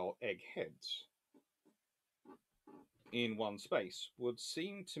fragile egg heads, in one space would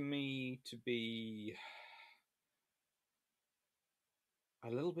seem to me to be a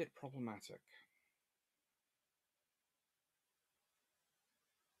little bit problematic.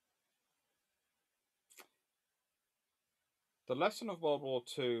 The lesson of World War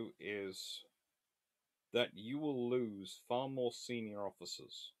II is that you will lose far more senior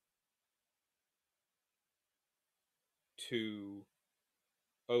officers to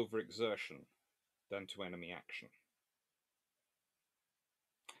overexertion than to enemy action.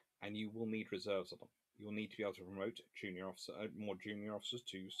 And you will need reserves of them. You'll need to be able to promote more junior officers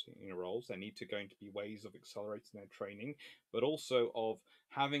to senior roles. There need to going to be ways of accelerating their training, but also of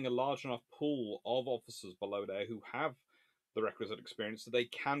having a large enough pool of officers below there who have the requisite experience so they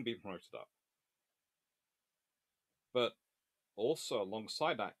can be promoted up. But also,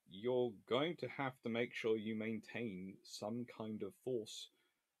 alongside that, you're going to have to make sure you maintain some kind of force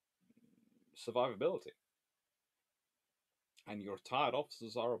survivability. And your retired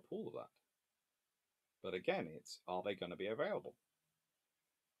officers are a pool of that. But again, it's, are they going to be available?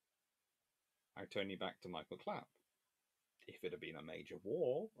 I turn you back to Michael Clarke. If it had been a major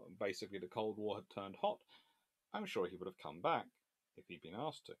war, basically the Cold War had turned hot, I'm sure he would have come back if he'd been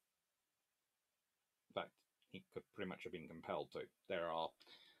asked to. In fact, he could pretty much have been compelled to. There are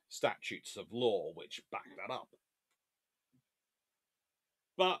statutes of law which back that up.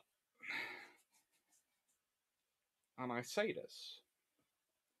 But, and I say this,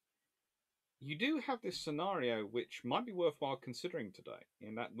 you do have this scenario which might be worthwhile considering today,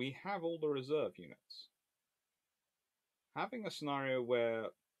 in that we have all the reserve units. Having a scenario where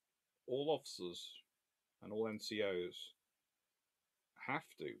all officers and all NCOs have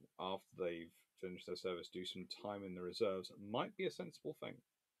to, after they've finished their service, do some time in the reserves might be a sensible thing.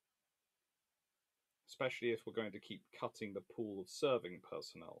 Especially if we're going to keep cutting the pool of serving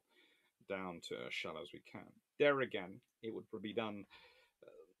personnel down to as shallow as we can. There again, it would be done.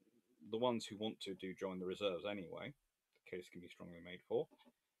 The ones who want to do join the reserves anyway. The case can be strongly made for.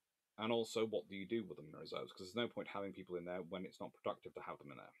 And also, what do you do with them in the reserves? Because there's no point having people in there when it's not productive to have them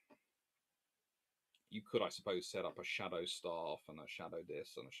in there. You could, I suppose, set up a shadow staff and a shadow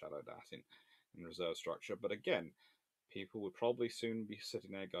this and a shadow that in reserve structure. But again, people would probably soon be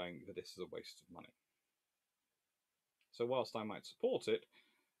sitting there going, this is a waste of money. So whilst I might support it,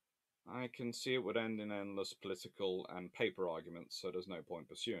 I can see it would end in endless political and paper arguments, so there's no point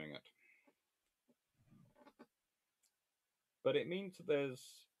pursuing it. But it means that there's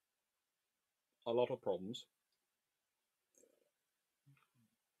a lot of problems.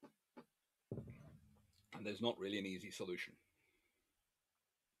 And there's not really an easy solution.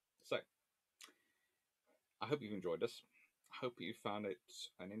 So, I hope you've enjoyed this. I hope you found it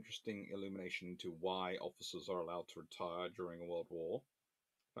an interesting illumination into why officers are allowed to retire during a world war.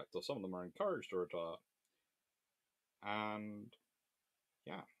 In fact, some of them are encouraged to retire. And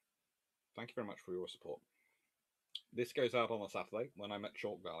yeah, thank you very much for your support. This goes out on a Saturday when I'm at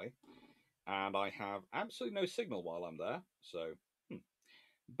Chalk Valley, and I have absolutely no signal while I'm there, so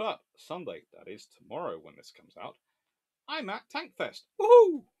But Sunday, that is tomorrow when this comes out, I'm at Tankfest.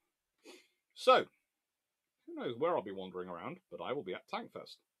 Woohoo! So, who knows where I'll be wandering around, but I will be at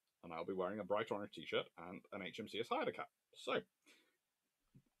Tankfest, and I'll be wearing a bright orange t-shirt and an HMCS Hider cap. So,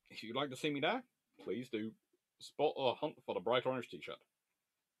 if you'd like to see me there, please do spot or hunt for the bright orange t-shirt,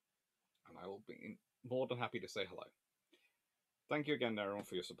 and I will be more than happy to say hello. Thank you again, everyone,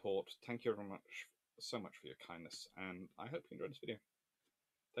 for your support. Thank you very much, so much for your kindness, and I hope you enjoyed this video.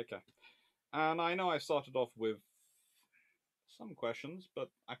 Take care. And I know I started off with some questions, but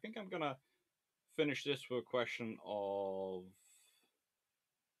I think I'm gonna finish this with a question of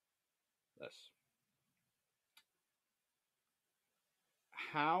this.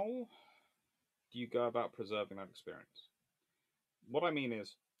 How do you go about preserving that experience? What I mean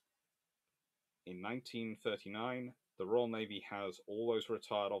is, in 1939, the Royal Navy has all those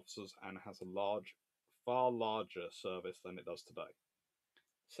retired officers and has a far larger service than it does today.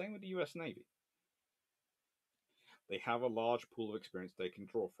 Same with the US Navy. They have a large pool of experience they can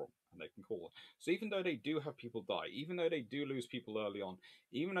draw from and they can call on. So even though they do have people die, even though they do lose people early on,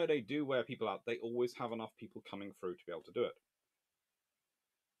 even though they do wear people out, they always have enough people coming through to be able to do it.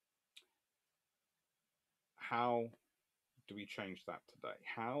 How do we change that today?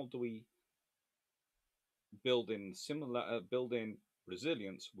 How do we build in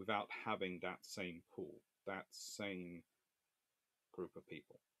resilience without having that same pool, that same group of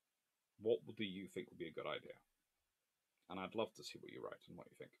people? What do you think would be a good idea? And I'd love to see what you write and what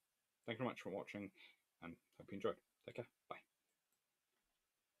you think. Thank you very much for watching, and hope you enjoyed. Take care. Bye.